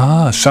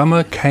 Ah,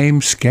 Summer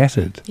Came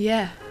Scattered.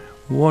 Yeah.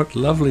 What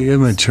lovely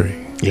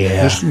imagery.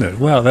 Yeah. Isn't it?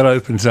 Wow, that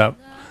opens up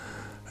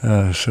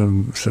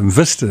some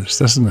vistas,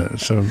 doesn't it?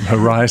 Some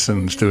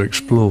horizons to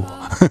explore.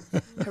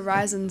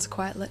 Horizons,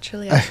 quite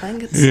literally, I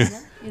think. It's, Yeah.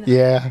 you know.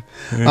 Yeah.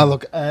 Oh,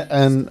 look,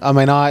 and I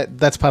mean,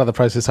 that's part of the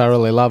process I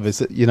really love is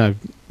that,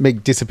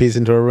 Meg disappears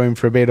into a room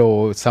for a bit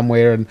or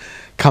somewhere and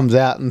comes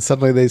out and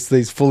suddenly there's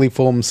these fully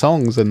formed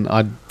songs, and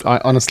I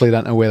honestly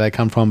don't know where they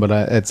come from, but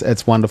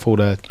it's wonderful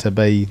to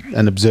be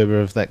an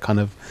observer of that kind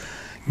of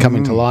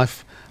coming to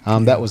life.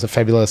 That was a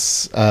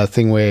fabulous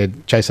thing where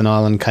Jason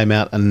Island came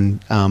out and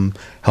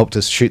helped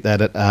us shoot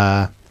that at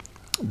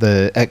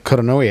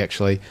Koronui,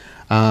 actually.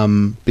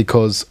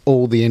 Because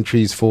all the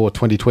entries for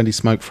 2020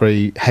 Smoke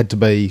Free had to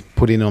be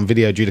put in on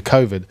video due to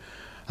COVID,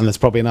 and that's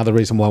probably another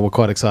reason why we're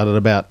quite excited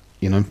about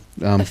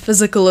A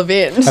physical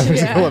event. a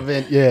physical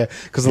event,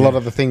 because a lot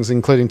of the things,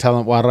 including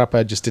Talent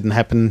Wairarapa, just didn't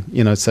happen.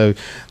 So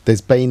there's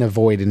been a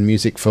void in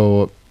music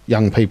for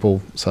young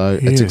people, so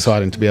Yes. it's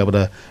exciting to be able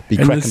to be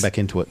And cracking this- back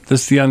into it.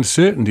 There's the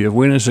uncertainty of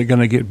when is it going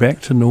to get back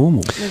to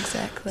normal.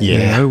 Exactly.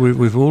 Yeah.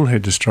 We've all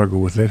had to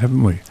struggle with that,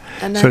 haven't we?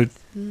 And So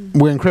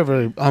We're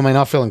incredibly. I mean,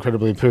 I feel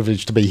incredibly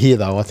privileged to be here,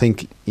 though. I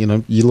think you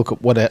look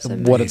at what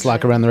it's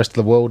like around the rest of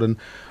the world, and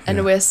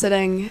we're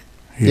sitting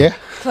yeah.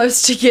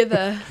 close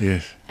together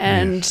yes,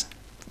 and yes.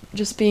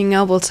 just being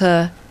able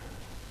to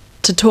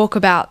talk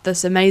about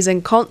this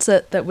amazing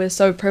concert that we're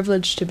so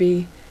privileged to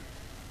be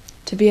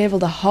able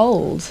to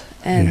hold.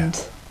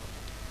 And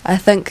I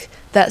think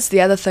that's the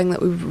other thing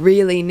that we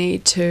really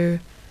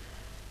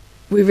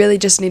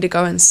just need to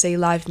go and see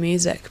live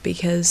music,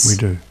 because we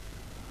do.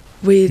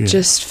 we Yeah.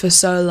 just for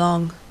so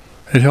long.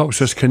 It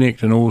helps us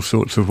connect in all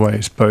sorts of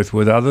ways, both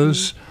with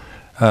others,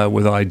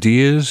 with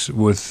ideas,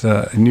 with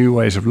new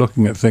ways of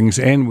looking at things,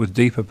 and with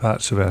deeper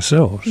parts of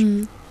ourselves.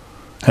 And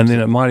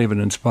then it might even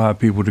inspire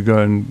people to go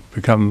and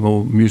become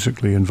more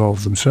musically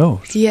involved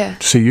themselves. Yeah.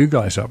 See you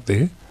guys up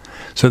there.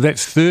 So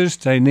that's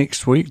Thursday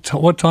next week.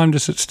 What time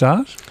does it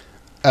start?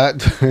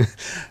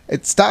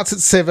 It starts at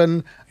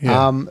 7.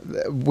 Yeah.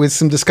 With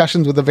some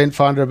discussions with Event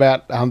Finder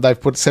about they've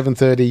put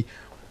 7:30.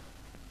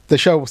 The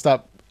show will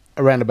start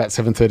around about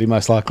 7:30,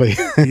 most likely.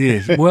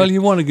 Yes. Well,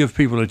 you want to give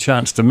people a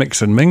chance to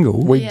mix and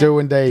mingle. We Yeah. do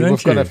indeed. Don't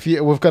We've got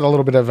you? We've got a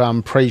little bit of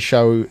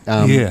pre-show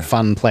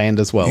fun planned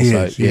as well.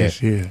 Yes, so yeah.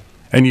 yes, yeah.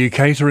 And you're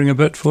catering a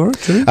bit for it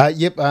too?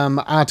 Yep,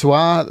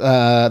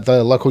 R2R,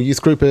 the local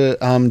youth group,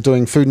 are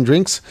doing food and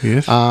drinks.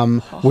 Yes.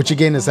 Which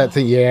again is that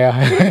thing,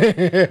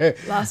 yeah.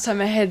 Last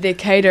time I had their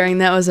catering,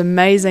 that was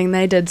amazing.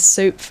 They did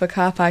soup for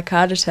Kapai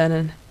Carterton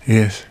and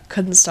Yes.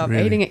 couldn't stop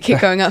Really? eating it.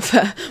 Kept going up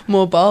for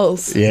more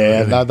bowls.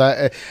 Yeah, no,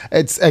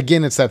 it's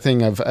that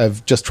thing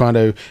of just trying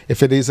to,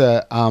 if it is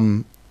a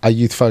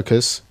youth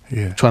focus,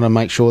 Yeah. trying to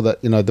make sure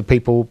that the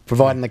people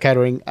providing the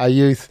catering are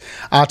youth.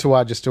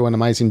 R2R just do an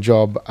amazing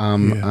job.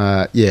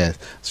 Shout out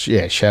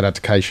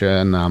to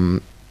Keisha and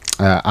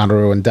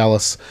Anaru and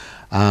Dallas,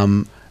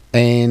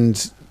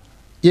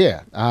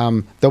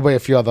 there'll be a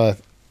few other.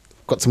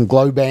 Got some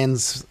glow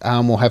bands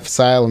we'll have for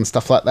sale and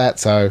stuff like that.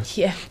 So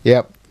Yeah.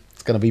 yep,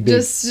 it's going to be big.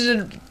 Just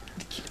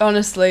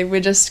honestly, we're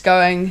just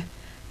going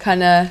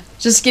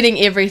just getting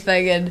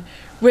everything, and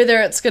whether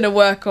it's going to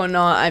work or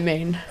not, I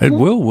mean. It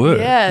will work.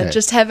 Yeah,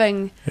 just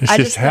having. It's I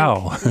just think,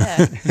 how.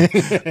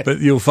 Yeah. But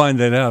you'll find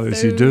that out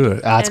as you do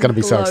it. It's going to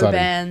be so glow exciting.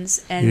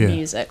 bands and Yeah.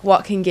 music.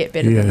 What can get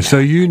better Yeah. than So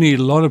that? you need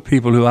a lot of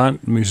people who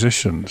aren't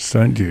musicians,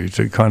 don't you,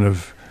 to kind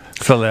of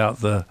fill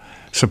out the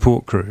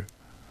support crew.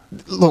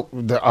 Look,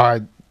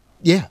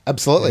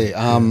 absolutely.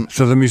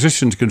 So the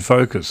musicians can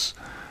focus,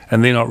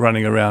 and they're not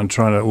running around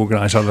trying to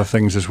organise other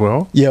things as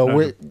well. Yeah,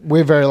 No.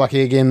 we're very lucky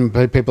again.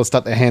 People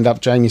stuck their hand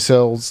up. Jamie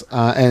Searles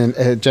and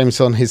Jamie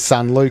Searles and his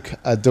son Luke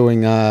are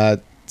doing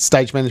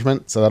stage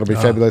management, so that'll be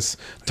fabulous.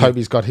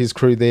 Toby's got his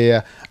crew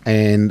there,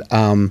 and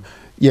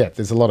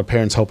there's a lot of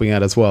parents helping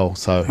out as well,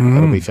 so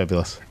that'll be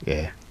fabulous.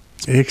 Yeah,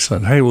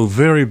 Excellent. Hey, well,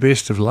 very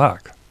best of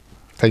luck.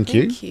 thank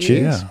you. Thank you.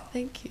 Cheers. Yeah.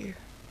 Thank you.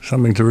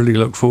 Something to really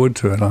look forward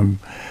to, and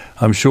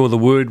I'm sure the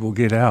word will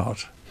get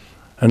out.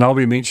 And I'll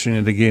be mentioning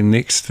it again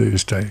next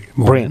Thursday morning,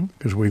 Brilliant.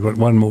 because we've got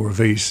one more of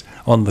these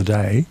on the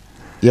day.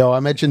 Yeah, I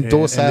mentioned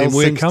door And sales. then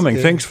we're seems to- coming.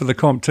 yeah. Thanks for the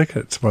comp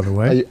tickets, by the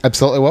way. You're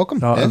absolutely welcome.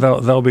 Yeah.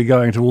 They'll be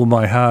going to all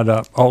my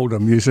hard-up older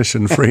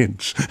musician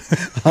friends.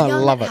 I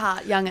young love at it.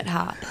 heart, young at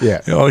heart.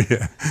 Yeah. Oh,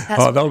 yeah.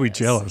 what They'll be it is.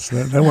 jealous.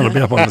 They want to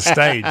be up on the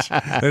stage.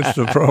 That's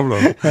the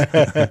problem.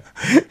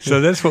 So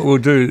that's what we'll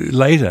do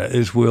later,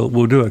 is we'll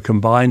do a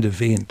combined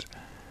event.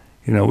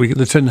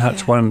 The Tin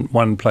Hut's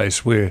one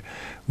place where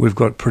we've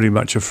got pretty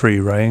much a free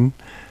reign.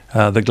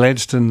 The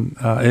Gladstone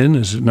Inn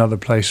is another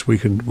place we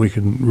can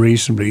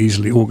reasonably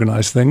easily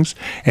organise things.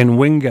 And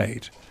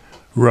Wingate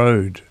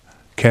Road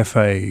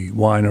Cafe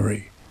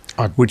Winery.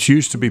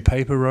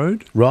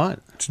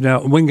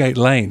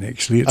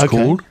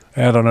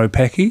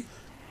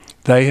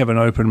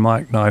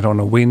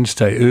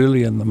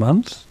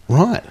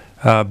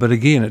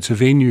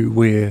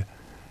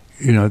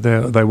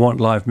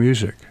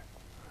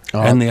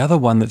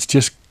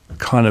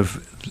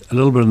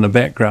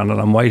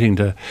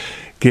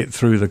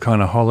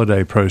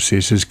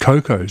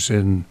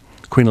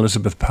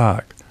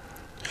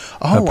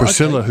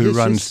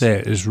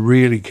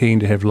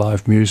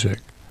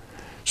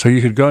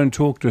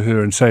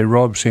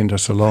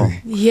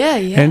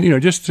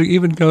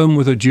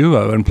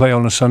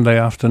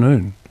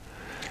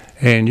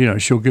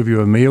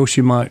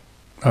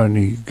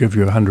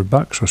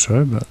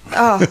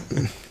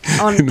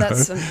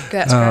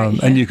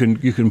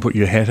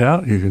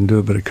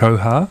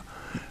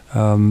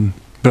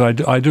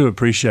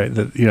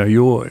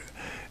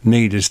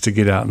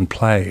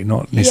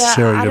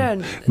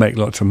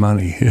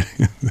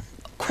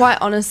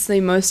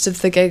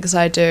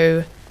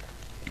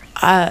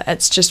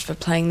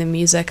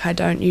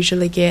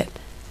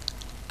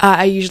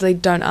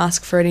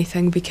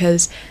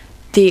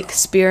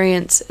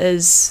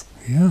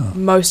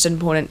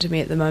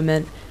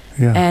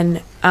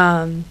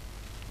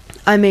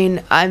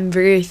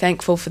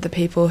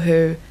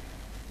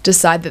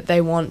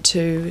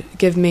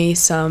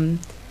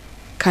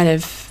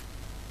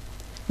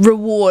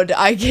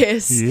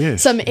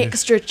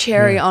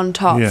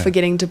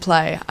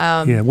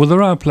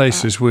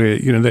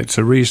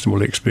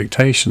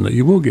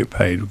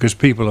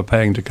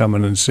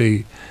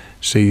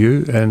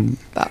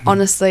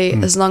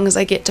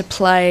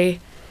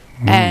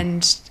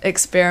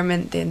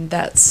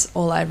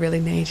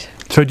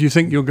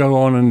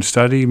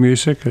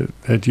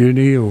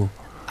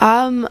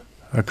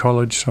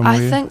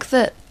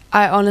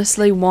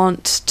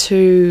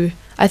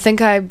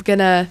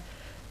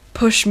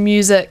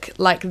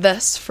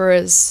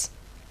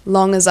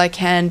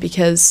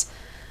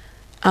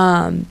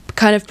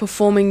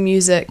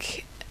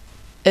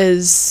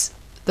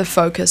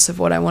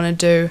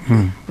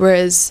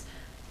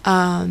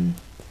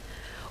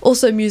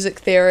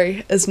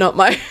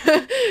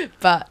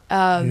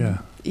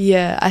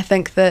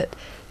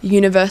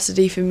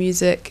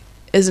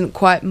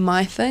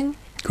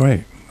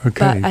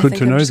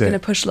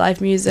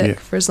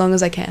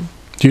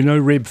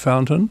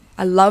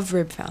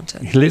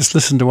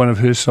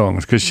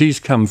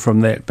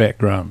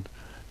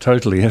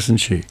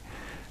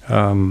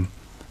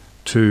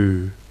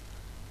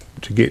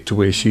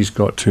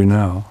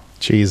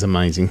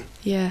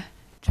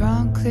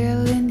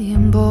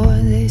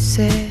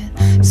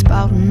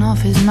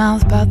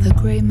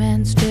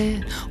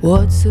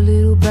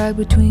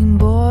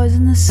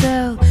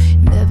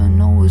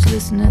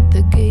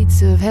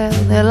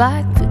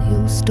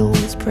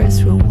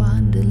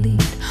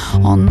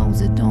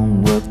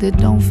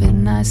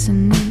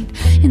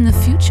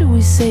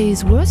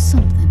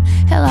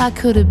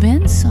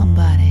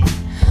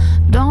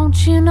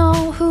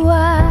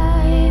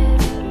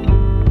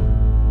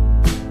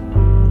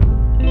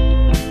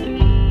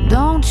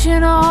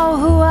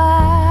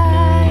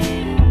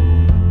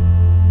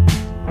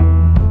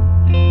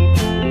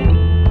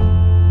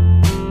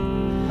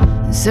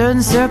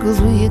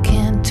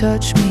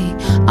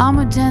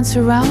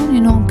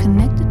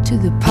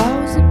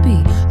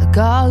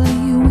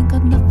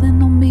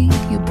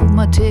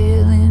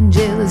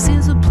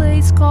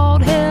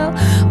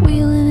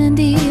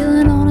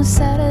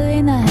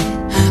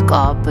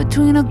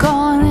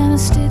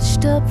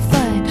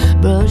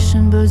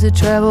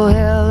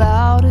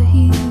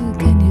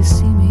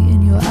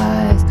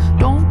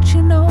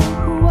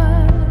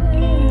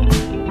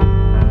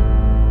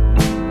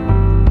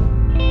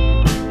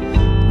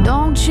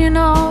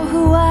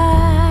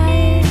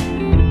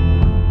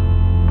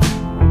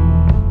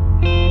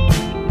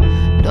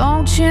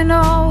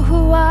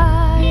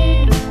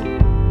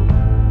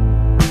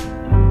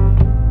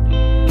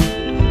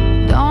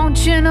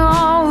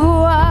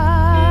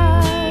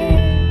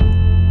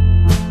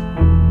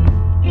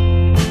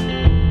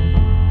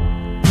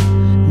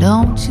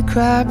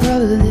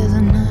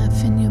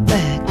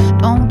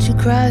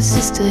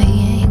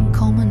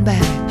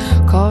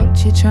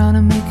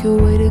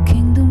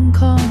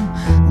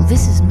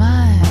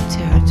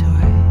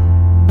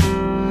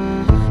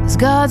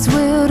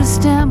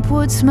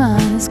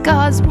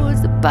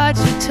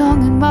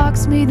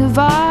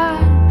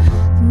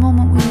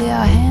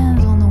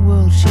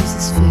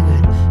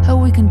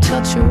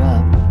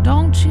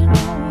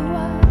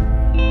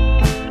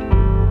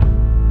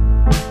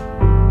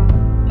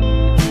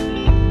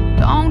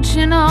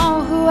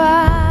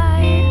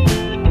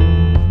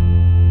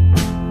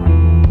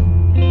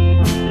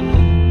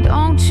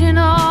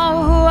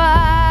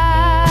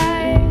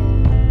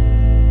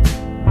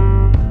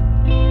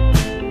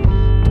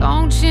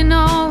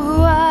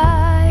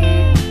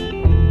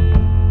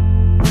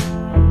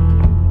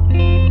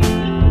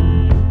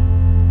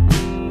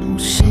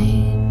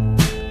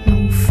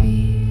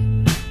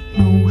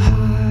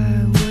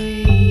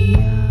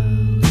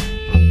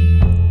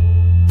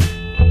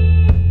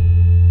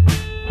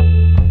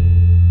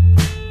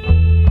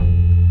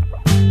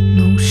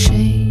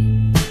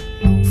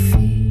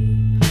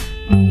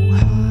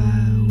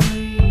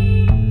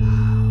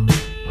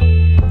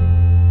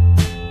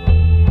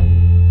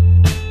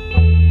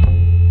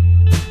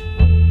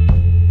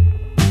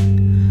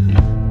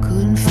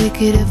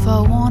 make it if I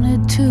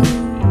wanted to.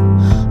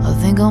 I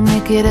think I'll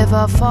make it if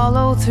I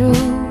follow through.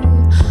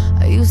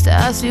 I used to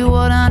ask you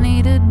what I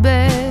needed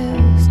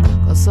best.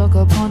 Got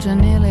sucker punch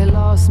and nearly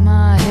lost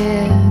my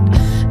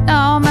head.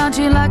 Now I'm out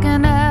you like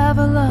an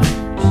avalanche.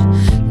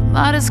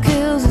 Midas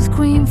kills his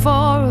queen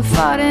for a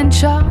fighting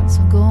chance.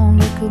 I'm going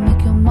liquor,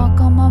 make your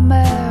mark on my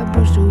map.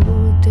 Brush the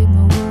wood, take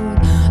my word.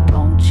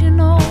 Don't you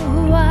know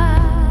who I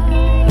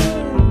am?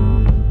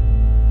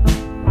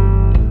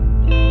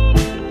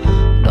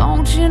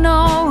 Don't you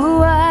know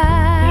who I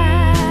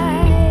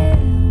am?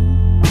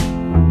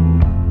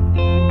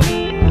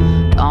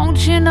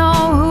 Don't you know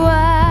who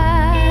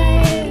I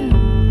am?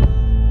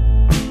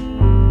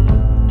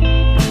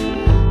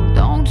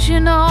 Don't you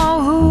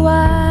know who I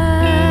am?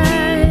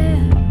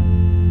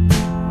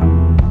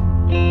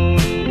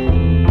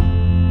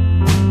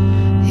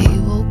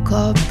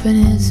 Up in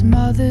his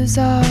mother's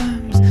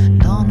arms,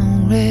 dawn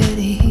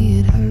already, he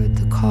had heard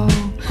the call.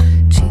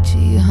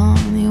 Chi-chi,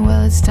 honey,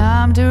 well it's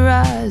time to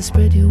rise.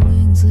 Spread your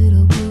wings,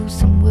 little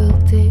goose, and we'll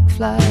take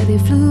flight. He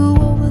flew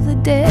over the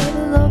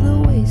devil of the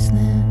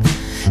wasteland,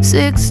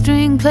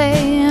 six-string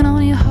playing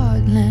on your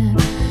heartland.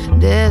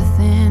 Death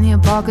in your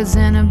pockets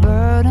and a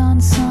bird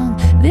unsung.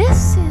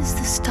 This is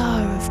the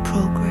star of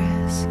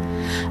progress.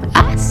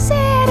 I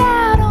set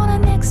out on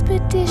an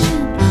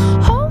expedition.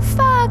 Hold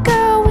fire,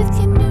 girl, with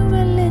your new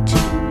religion.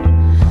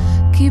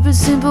 Keep it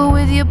simple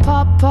with your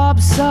pop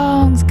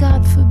songs.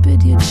 God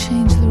forbid you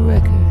change the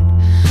record.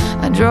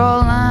 I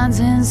draw lines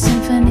in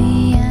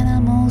symphony,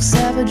 animal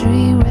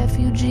savagery,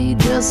 refugee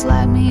just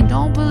like me.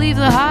 Don't believe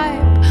the hype.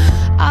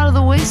 Out of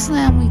the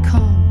wasteland we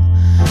come.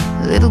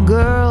 Little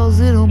girls,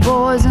 little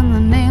boys, and the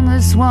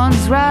nameless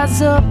ones.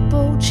 Rise up,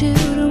 oh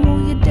children,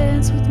 will you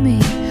dance with me?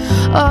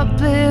 Up,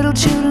 little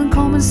children,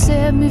 come and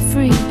set me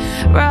free.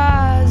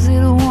 Rise,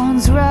 little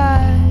ones,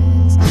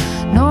 rise.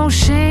 No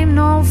shame,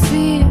 no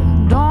fear.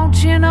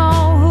 Don't you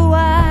know who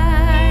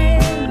I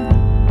am?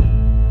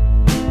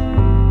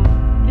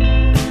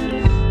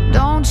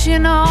 Don't you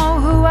know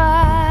who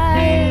I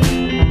am?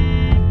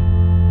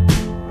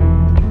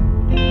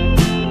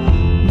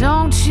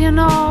 Don't you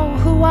know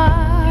who I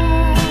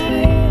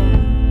am?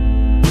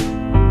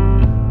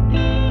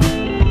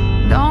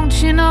 Don't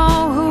you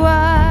know who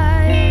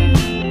I am?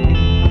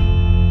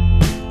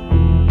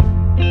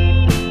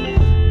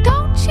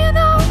 Don't you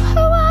know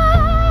who I am?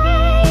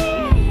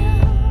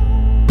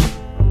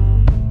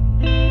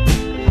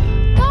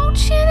 Don't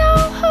you know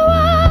who I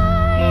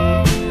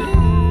am?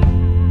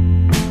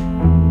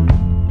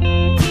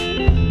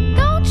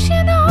 Don't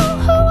you know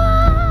who I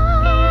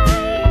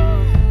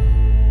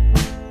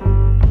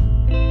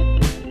am?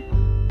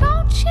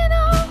 Don't you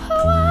know who I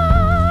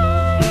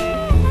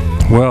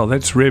am? Well,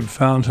 that's Reb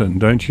Fountain,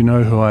 Don't You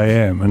Know Who I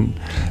Am? And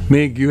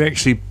Meg, you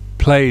actually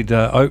played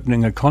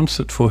opening a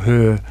concert for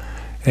her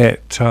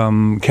at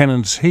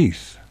Cannons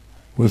Heath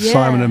with Yeah.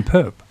 Simon and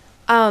Pip.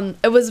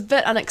 It was a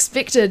bit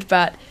unexpected,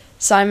 but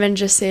Simon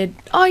just said,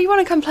 "Oh, you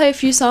want to come play a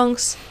few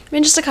songs? I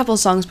mean, just a couple of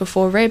songs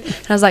before Reb."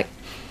 And I was like,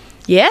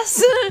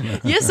 "Yes,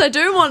 yes, I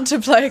do want to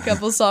play a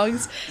couple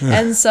songs."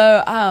 And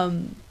so,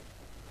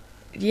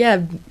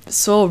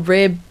 saw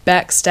Reb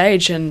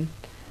backstage, and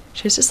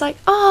she was just like,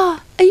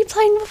 "Oh, are you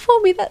playing before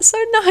me? That's so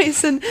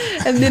nice." And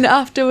then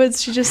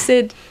afterwards, she just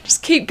said,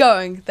 "Just keep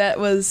going." That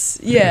was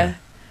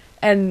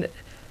and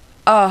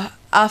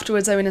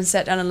afterwards, I went and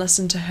sat down and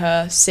listened to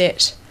her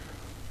set.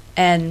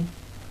 And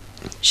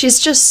she's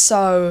just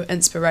so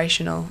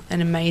inspirational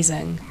and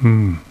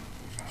amazing,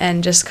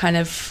 and just kind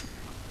of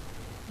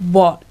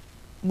what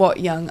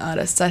young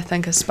artists I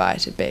think aspire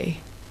to be.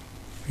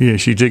 Yeah,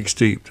 she digs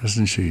deep,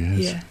 doesn't she?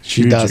 It's Yeah.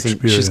 She huge does.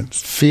 experience.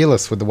 She's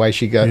fearless with the way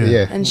she goes. Yeah.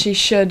 Yeah. And she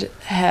should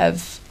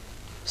have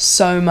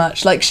so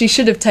much. Like, she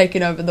should have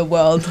taken over the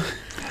world.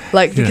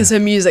 Like, because her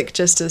music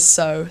just is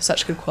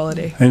such good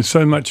quality. And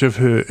so much of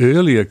her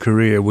earlier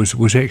career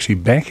was actually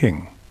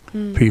backing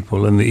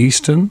people in the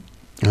Eastern.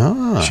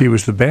 Ah. She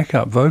was the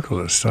backup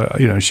vocalist.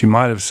 She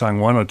might have sung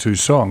one or two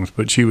songs,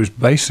 but she was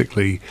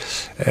basically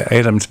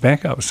Adam's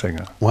backup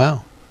singer.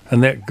 Wow.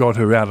 And that got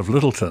her out of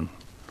Littleton.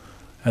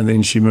 And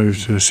then she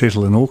moved to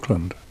settle in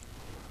Auckland.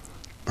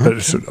 But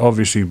it's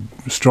obviously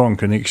strong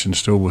connection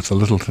still with the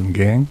Littleton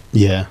gang.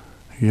 Yeah.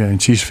 Yeah,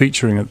 and she's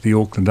featuring at the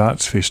Auckland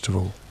Arts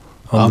Festival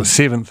on the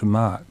 7th of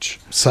March.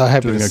 So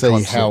happy doing to a see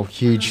concert. how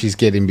huge she's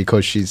getting,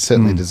 because she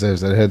certainly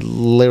deserves it. Her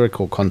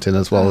lyrical content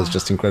as well is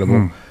just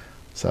incredible.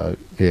 So,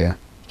 yeah.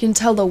 You can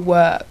tell the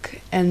work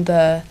and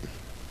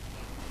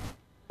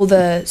all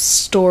the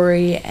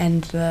story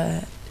and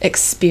the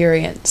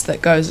experience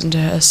that goes into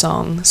her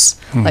songs.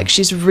 Like,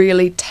 she's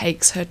really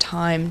takes her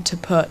time to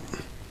put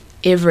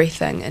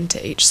everything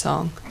into each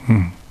song.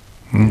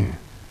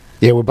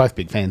 Yeah, we're both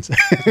big fans.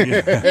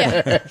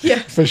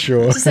 Yeah, For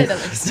sure. to say the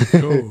least.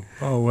 Cool.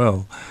 Oh,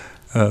 well.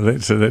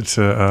 That's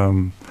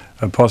a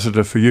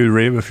positive for you,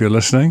 Reb, if you're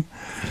listening.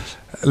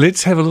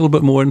 Let's have a little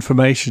bit more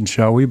information,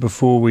 shall we,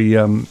 before we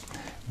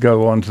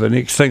go on to the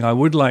next thing. I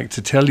would like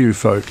to tell you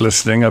folk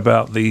listening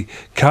about the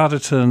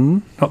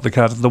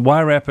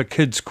Wairarapa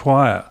Kids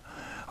Choir.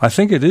 I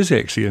think it is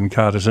actually in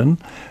Carterton,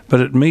 but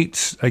it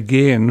meets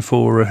again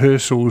for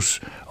rehearsals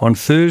on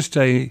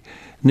Thursday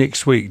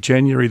next week,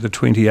 January the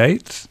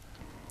 28th.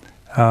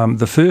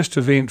 The first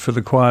event for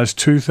the choir's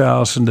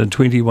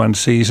 2021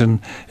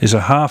 season is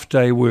a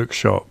half-day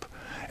workshop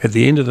at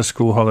the end of the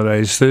school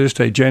holidays,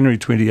 Thursday, January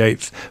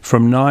 28th,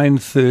 from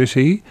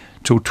 9:30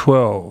 till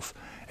 12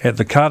 at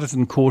the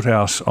Carterton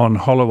Courthouse on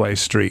Holloway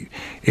Street.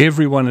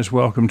 Everyone is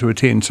welcome to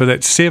attend. So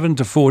that's 7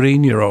 to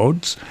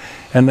 14-year-olds,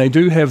 and they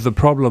do have the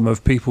problem of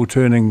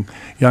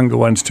younger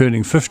ones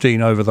turning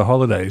 15 over the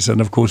holidays, and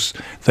of course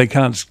they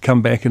can't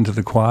come back into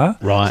the choir.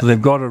 Right. So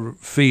they've got to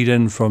feed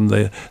in from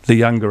the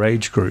younger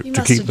age group You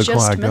to keep the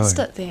choir going. must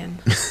have just missed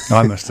it then.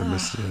 I must have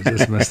missed it. I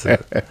just missed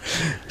it.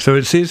 So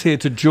it says here,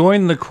 to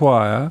join the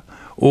choir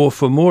or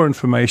for more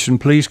information,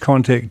 please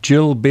contact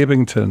Jill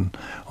Bebbington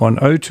on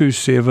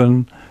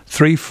 027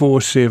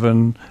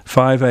 347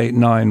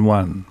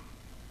 5891.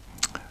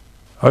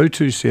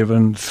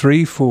 027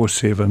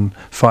 347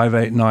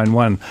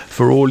 5891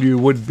 for all you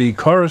would-be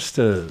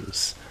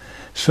choristers.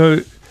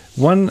 So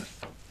one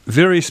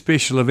very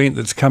special event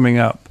that's coming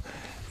up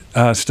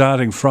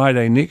starting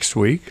Friday next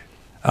week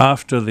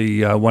after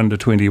the 1 to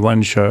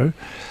 21 show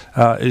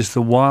is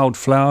the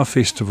Wildflower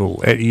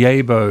Festival at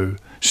Yabo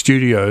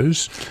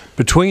Studios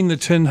between the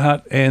Tin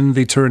Hut and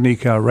the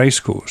Turanika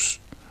Racecourse.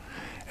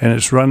 And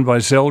it's run by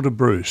Zelda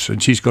Bruce,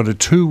 and she's got a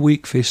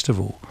 2-week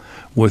festival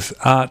with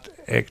art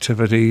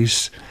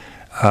activities,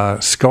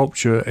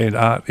 sculpture and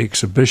art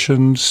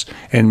exhibitions,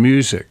 and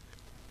music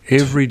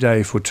every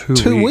day for 2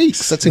 weeks. 2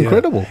 weeks, that's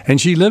incredible.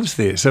 And she lives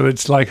there, so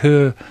it's like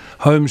her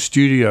home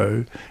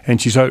studio,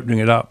 and she's opening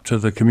it up to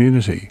the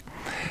community.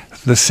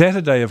 The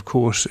Saturday, of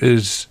course,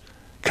 is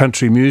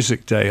Country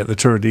Music Day at the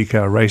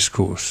Turanika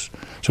Racecourse.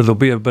 So there'll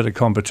be a bit of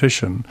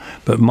competition.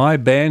 But my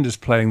band is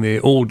playing there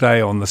all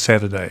day on the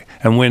Saturday,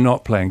 and we're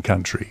not playing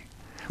country.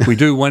 We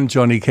do one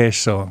Johnny Cash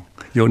song.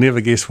 You'll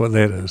never guess what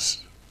that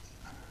is.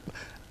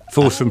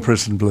 Folsom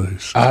Prison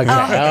Blues.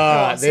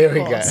 Okay. There we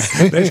go.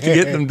 That's to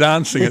get them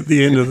dancing at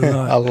the end of the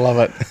night. I love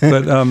it.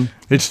 But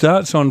it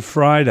starts on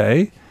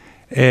Friday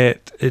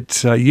at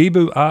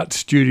Yibu Art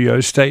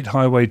Studio, State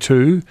Highway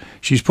 2.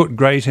 She's put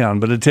Greytown,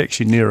 but it's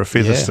actually nearer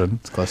Featherston. Yeah,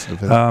 it's closer to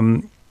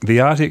Featherston. The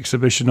art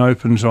exhibition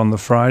opens on the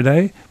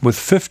Friday with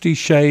 50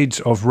 Shades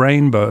of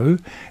Rainbow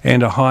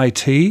and a high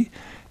tea.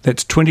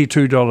 That's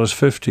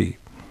 $22.50.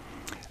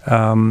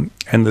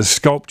 And the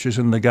sculptures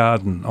in the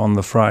garden on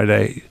the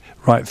Friday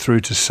right through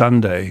to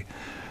Sunday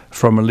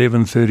from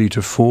 11:30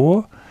 to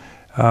 4.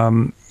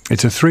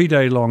 It's a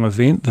 3-day long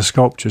event, the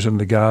sculptures in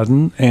the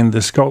garden, and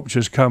the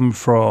sculptures come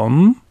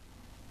from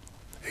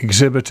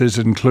exhibitors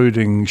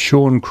including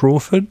Sean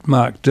Crawford,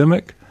 Mark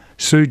Dimmock,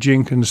 Sue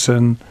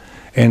Jenkinson,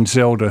 and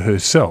Zelda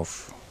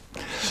herself.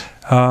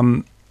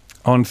 On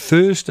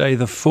Thursday,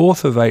 the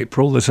 4th of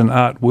April, there's an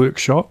art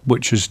workshop,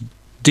 which is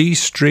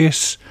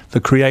De-Stress the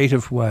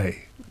Creative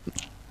Way.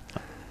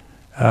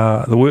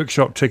 The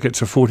workshop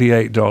tickets are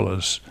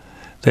 $48.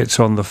 That's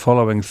on the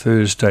following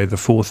Thursday, the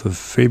 4th of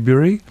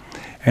February.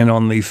 And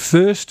on the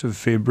 1st of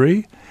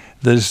February,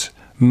 there's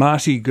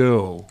Marty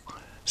Girl,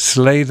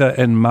 Slather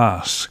and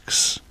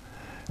Masks,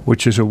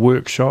 which is a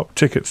workshop,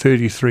 ticket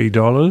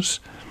 $33.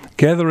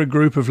 Gather a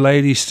group of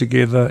ladies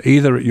together,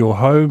 either at your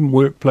home,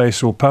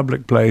 workplace or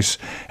public place,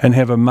 and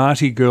have a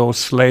Marty Girl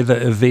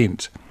Slather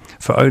event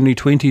for only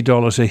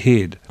 $20 a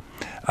head.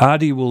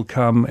 Artie will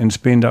come and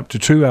spend up to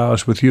 2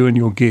 hours with you and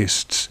your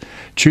guests,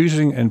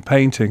 choosing and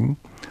painting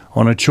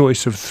on a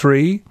choice of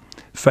 3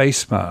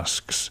 face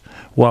masks,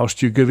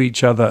 whilst you give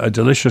each other a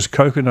delicious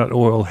coconut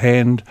oil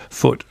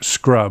hand-foot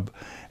scrub.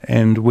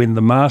 And when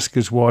the mask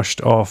is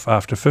washed off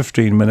after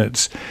 15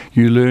 minutes,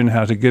 you learn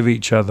how to give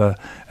each other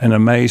an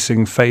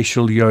amazing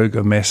facial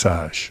yoga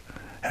massage.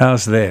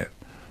 How's that?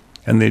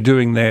 And they're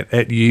doing that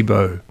at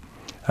Yibo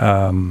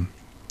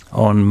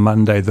on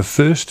Monday, the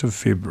 1st of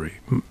February.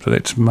 So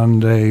that's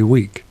Monday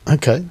week.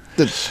 Okay.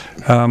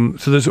 So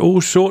there's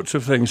all sorts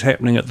of things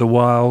happening at the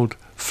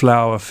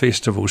Wildflower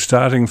Festival,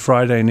 starting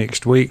Friday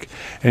next week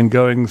and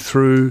going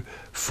through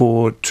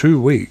for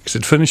 2 weeks.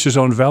 It finishes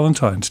on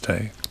Valentine's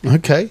Day.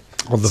 Okay.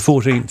 On the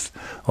 14th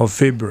of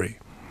February.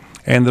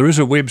 And there is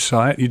a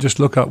website. You just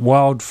look up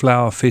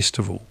Wildflower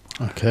Festival.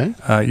 Okay.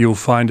 You'll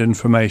find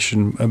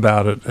information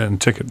about it and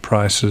ticket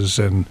prices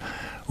and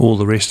all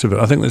the rest of it.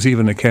 I think there's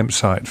even a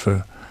campsite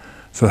for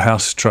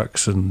house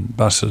trucks and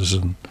buses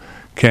and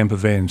camper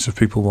vans if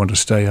people want to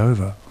stay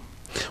over.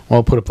 Well,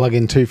 I'll put a plug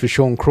in too for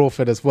Sean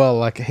Crawford as well.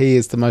 Like, he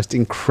is the most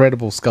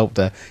incredible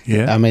sculptor.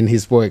 Yeah. I mean,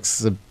 his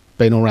works have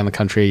been all around the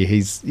country. He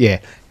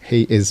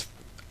is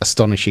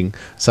astonishing.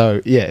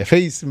 So, yeah, if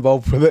he's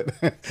involved with it,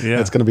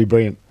 it's going to be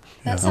brilliant.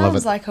 That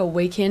sounds like a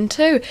weekend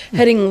too.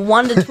 Hitting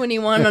 1 to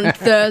 21 on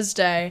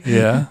Thursday.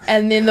 Yeah.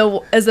 And then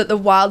is it the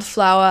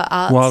Wildflower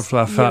Arts?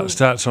 Wildflower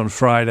starts on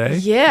Friday.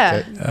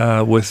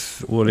 Yeah.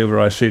 With whatever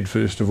I said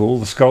first of all,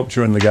 the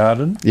sculpture in the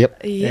garden.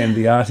 Yep. Yeah. And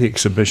the art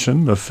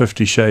exhibition, the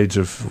 50 Shades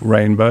of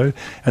Rainbow.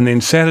 And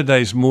then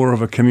Saturday's more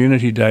of a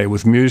community day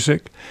with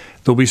music.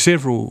 There'll be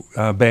several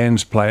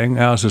bands playing.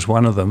 Ours is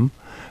one of them.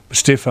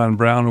 Stefan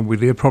Brown will be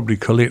there, probably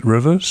Colette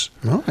Rivers.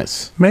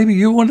 Nice. Maybe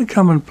you want to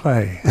come and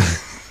play.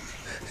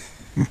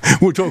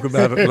 We'll talk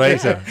about it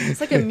later.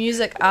 It's like a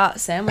music art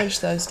sandwich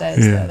those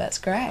days, Yeah. though. That's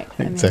great.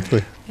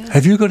 Exactly.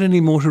 Have you got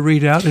any more to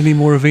read out? Any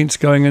more events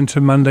going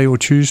into Monday or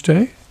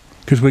Tuesday?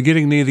 Because we're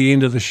getting near the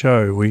end of the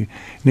show. We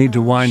need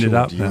to wind it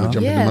up Do you want now. to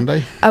jump into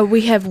Monday?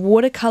 We have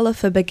Watercolour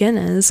for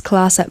Beginners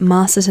class at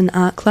Masterton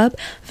Art Club,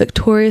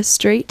 Victoria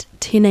Street,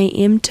 10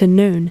 a.m. to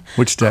noon.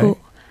 Which day? Cool.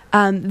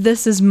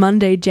 This is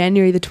Monday,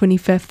 January the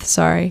 25th,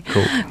 sorry.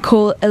 Cool.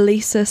 Call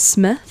Elisa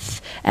Smith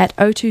at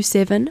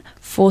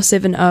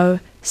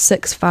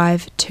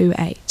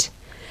 027-470-6528.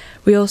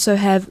 We also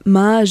have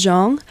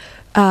Mahjong,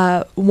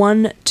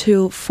 1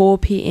 till 4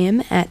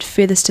 p.m. at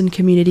Featherston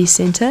Community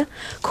Centre.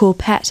 Call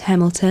Pat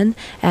Hamilton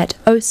at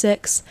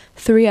 06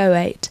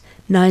 308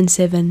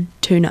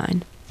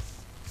 9729.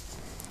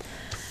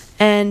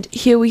 And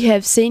here we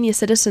have Senior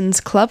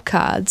Citizens Club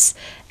cards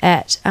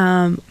at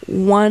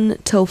 1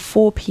 till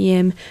 4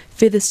 p.m.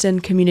 Featherston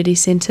Community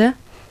Centre.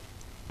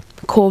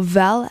 Call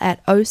Val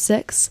at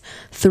 06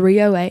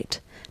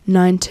 308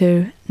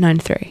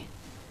 9293.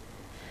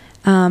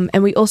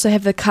 And we also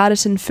have the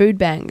Carterton Food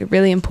Bank, a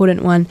really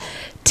important one,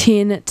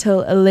 10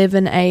 till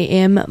 11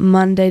 a.m.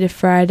 Monday to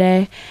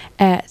Friday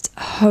at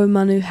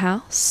Homanu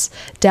House,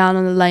 down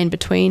on the lane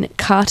between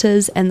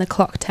Carter's and the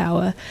Clock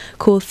Tower.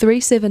 Call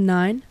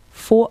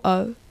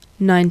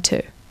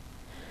 379-4092.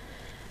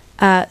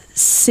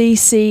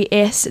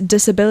 CCS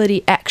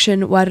Disability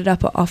Action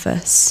Wairarapa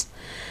Office,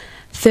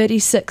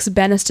 36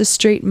 Bannister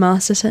Street,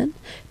 Masterton,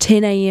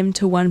 10 a.m.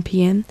 to 1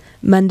 p.m.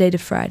 Monday to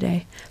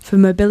Friday. For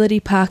mobility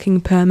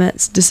parking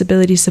permits,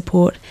 disability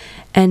support,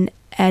 and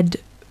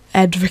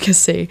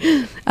advocacy,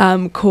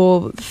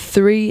 call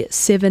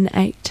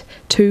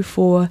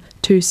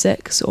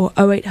 378-2426 or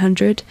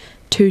 0800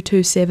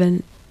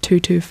 227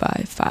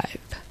 2255.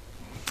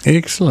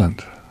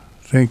 Excellent.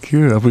 Thank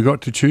you. Have we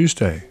got to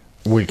Tuesday?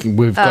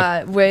 We've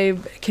got We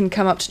can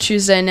come up to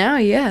Tuesday now,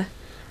 yeah.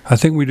 I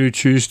think we do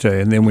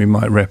Tuesday and then we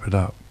might wrap it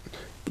up.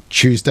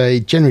 Tuesday,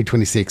 January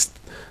 26th.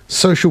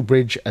 Social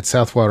Bridge at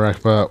South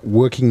Wairarapa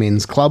Working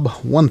Men's Club,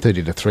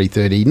 1:30 to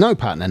 3:30. No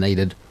partner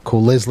needed.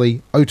 Call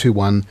Leslie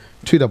 021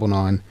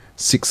 299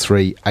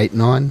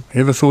 6389.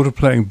 Ever thought of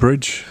playing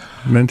bridge,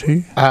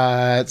 Minty?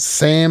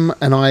 Sam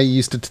and I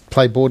used to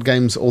play board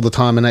games all the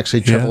time and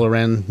actually travel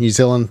around New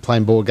Zealand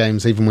playing board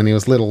games even when he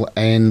was little,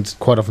 and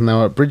quite often they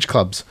were at bridge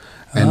clubs.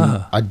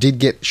 And I did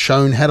get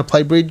shown how to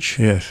play bridge.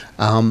 Yes.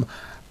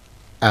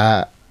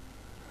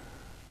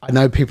 I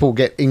know people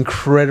get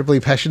incredibly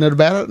passionate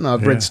about it, and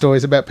I've read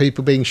stories about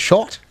people being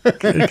shot.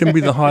 It can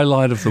be the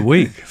highlight of the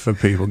week for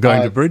people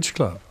going to bridge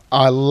club.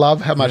 I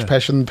love how much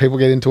passion people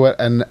get into it,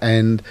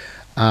 and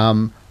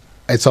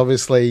it's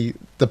obviously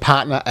the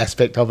partner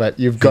aspect of it.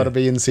 You've got to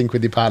be in sync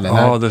with your partner.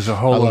 Oh, there's a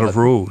whole lot of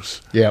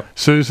rules. Yeah.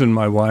 Susan,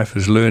 my wife,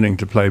 is learning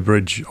to play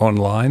bridge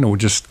online or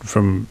just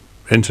from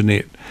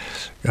internet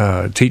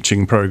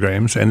teaching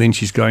programs, and then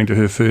she's going to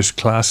her first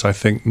class, I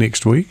think,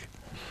 next week,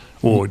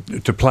 or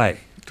to play.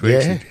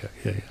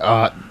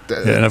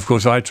 And of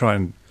course I try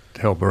and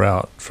help her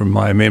out from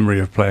my memory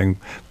of playing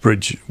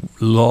bridge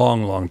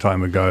long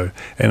time ago,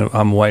 and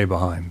I'm way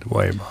behind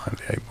the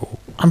eight ball.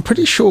 I'm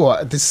pretty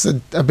sure this is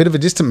a bit of a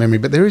distant memory,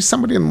 but there is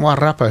somebody in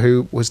Wairarapa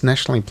who was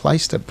nationally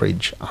placed at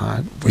bridge.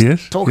 I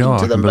was talking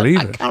to them, but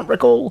I can't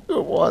recall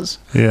who it was.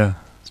 Yeah.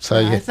 So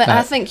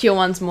I think your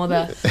one's more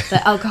the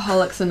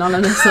Alcoholics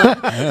Anonymous one.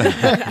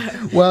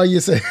 Well, you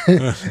see.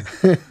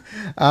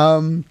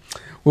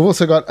 We've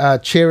also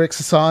got chair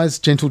exercise,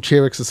 gentle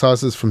chair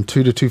exercises from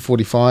 2 to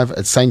 2:45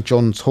 at St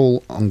John's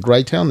Hall on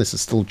Greytown. This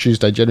is still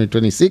Tuesday, January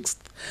 26th.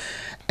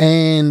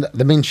 And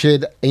the men's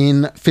shed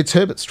in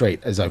Fitzherbert Street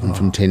is open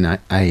from 10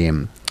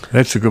 a.m.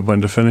 That's a good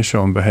one to finish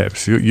on,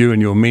 perhaps. You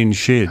and your men's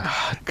shed,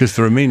 because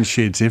there are men's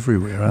sheds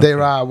everywhere, aren't there?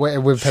 There are.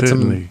 We've had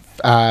some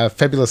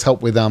fabulous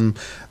help with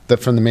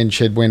from the men's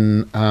shed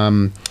when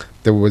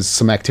there was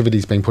some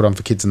activities being put on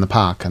for kids in the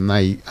park, and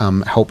they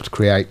helped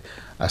create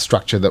a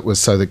structure that was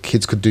so that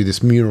kids could do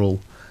this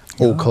mural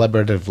all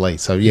collaboratively.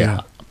 So,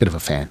 a bit of a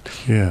fan.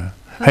 Yeah.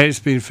 Hey, it's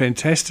been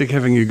fantastic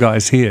having you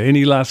guys here.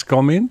 Any last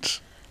comments?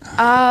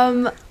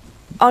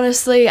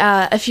 Honestly,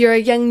 if you're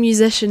a young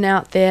musician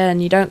out there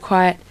and you don't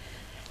quite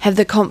have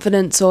the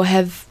confidence or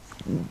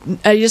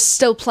are you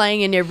still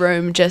playing in your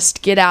room,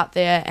 just get out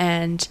there,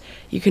 and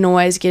you can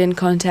always get in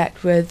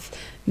contact with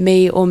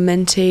me or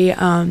Minty.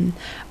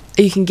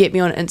 You can get me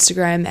on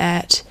Instagram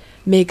at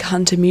Meg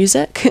Hunter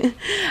Music,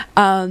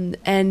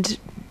 and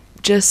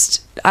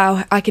just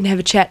I can have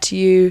a chat to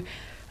you,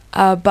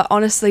 but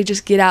honestly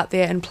just get out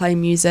there and play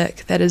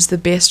music. That is the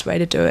best way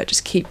to do it.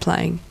 Just keep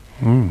playing.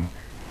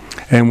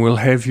 And we'll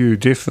have you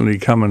definitely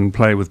come and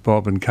play with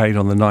Bob and Kate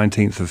on the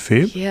 19th of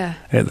Feb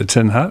at the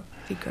Tin Hut.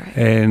 That'd be great.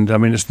 And I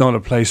mean, it's not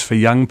a place for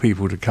young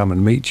people to come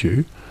and meet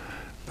you,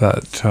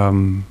 but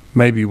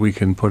maybe we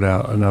can put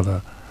out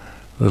another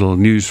little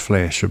news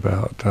flash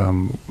about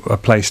a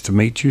place to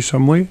meet you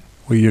somewhere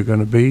where you're going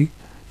to be,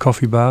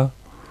 coffee bar,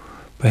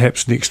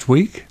 perhaps next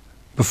week,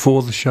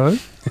 before the show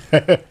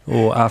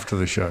or after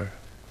the show.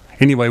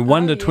 Anyway,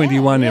 1 to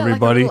 21, yeah, like a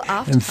everybody. little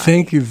after And party.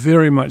 thank you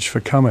very much for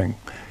coming,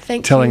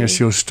 telling us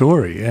your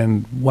story.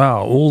 And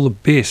wow, all the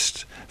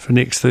best for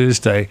next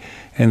Thursday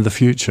and the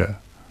future.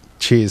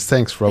 Cheers.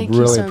 Thanks, Rob. Thank you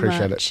really so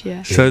appreciate much, it.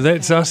 yeah. So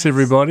that's us,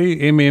 everybody.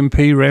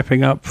 MMP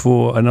wrapping up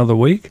for another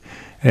week.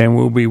 And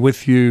we'll be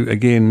with you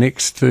again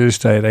next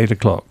Thursday at 8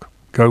 o'clock.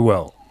 Go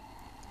well.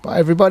 Bye,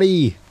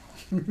 everybody.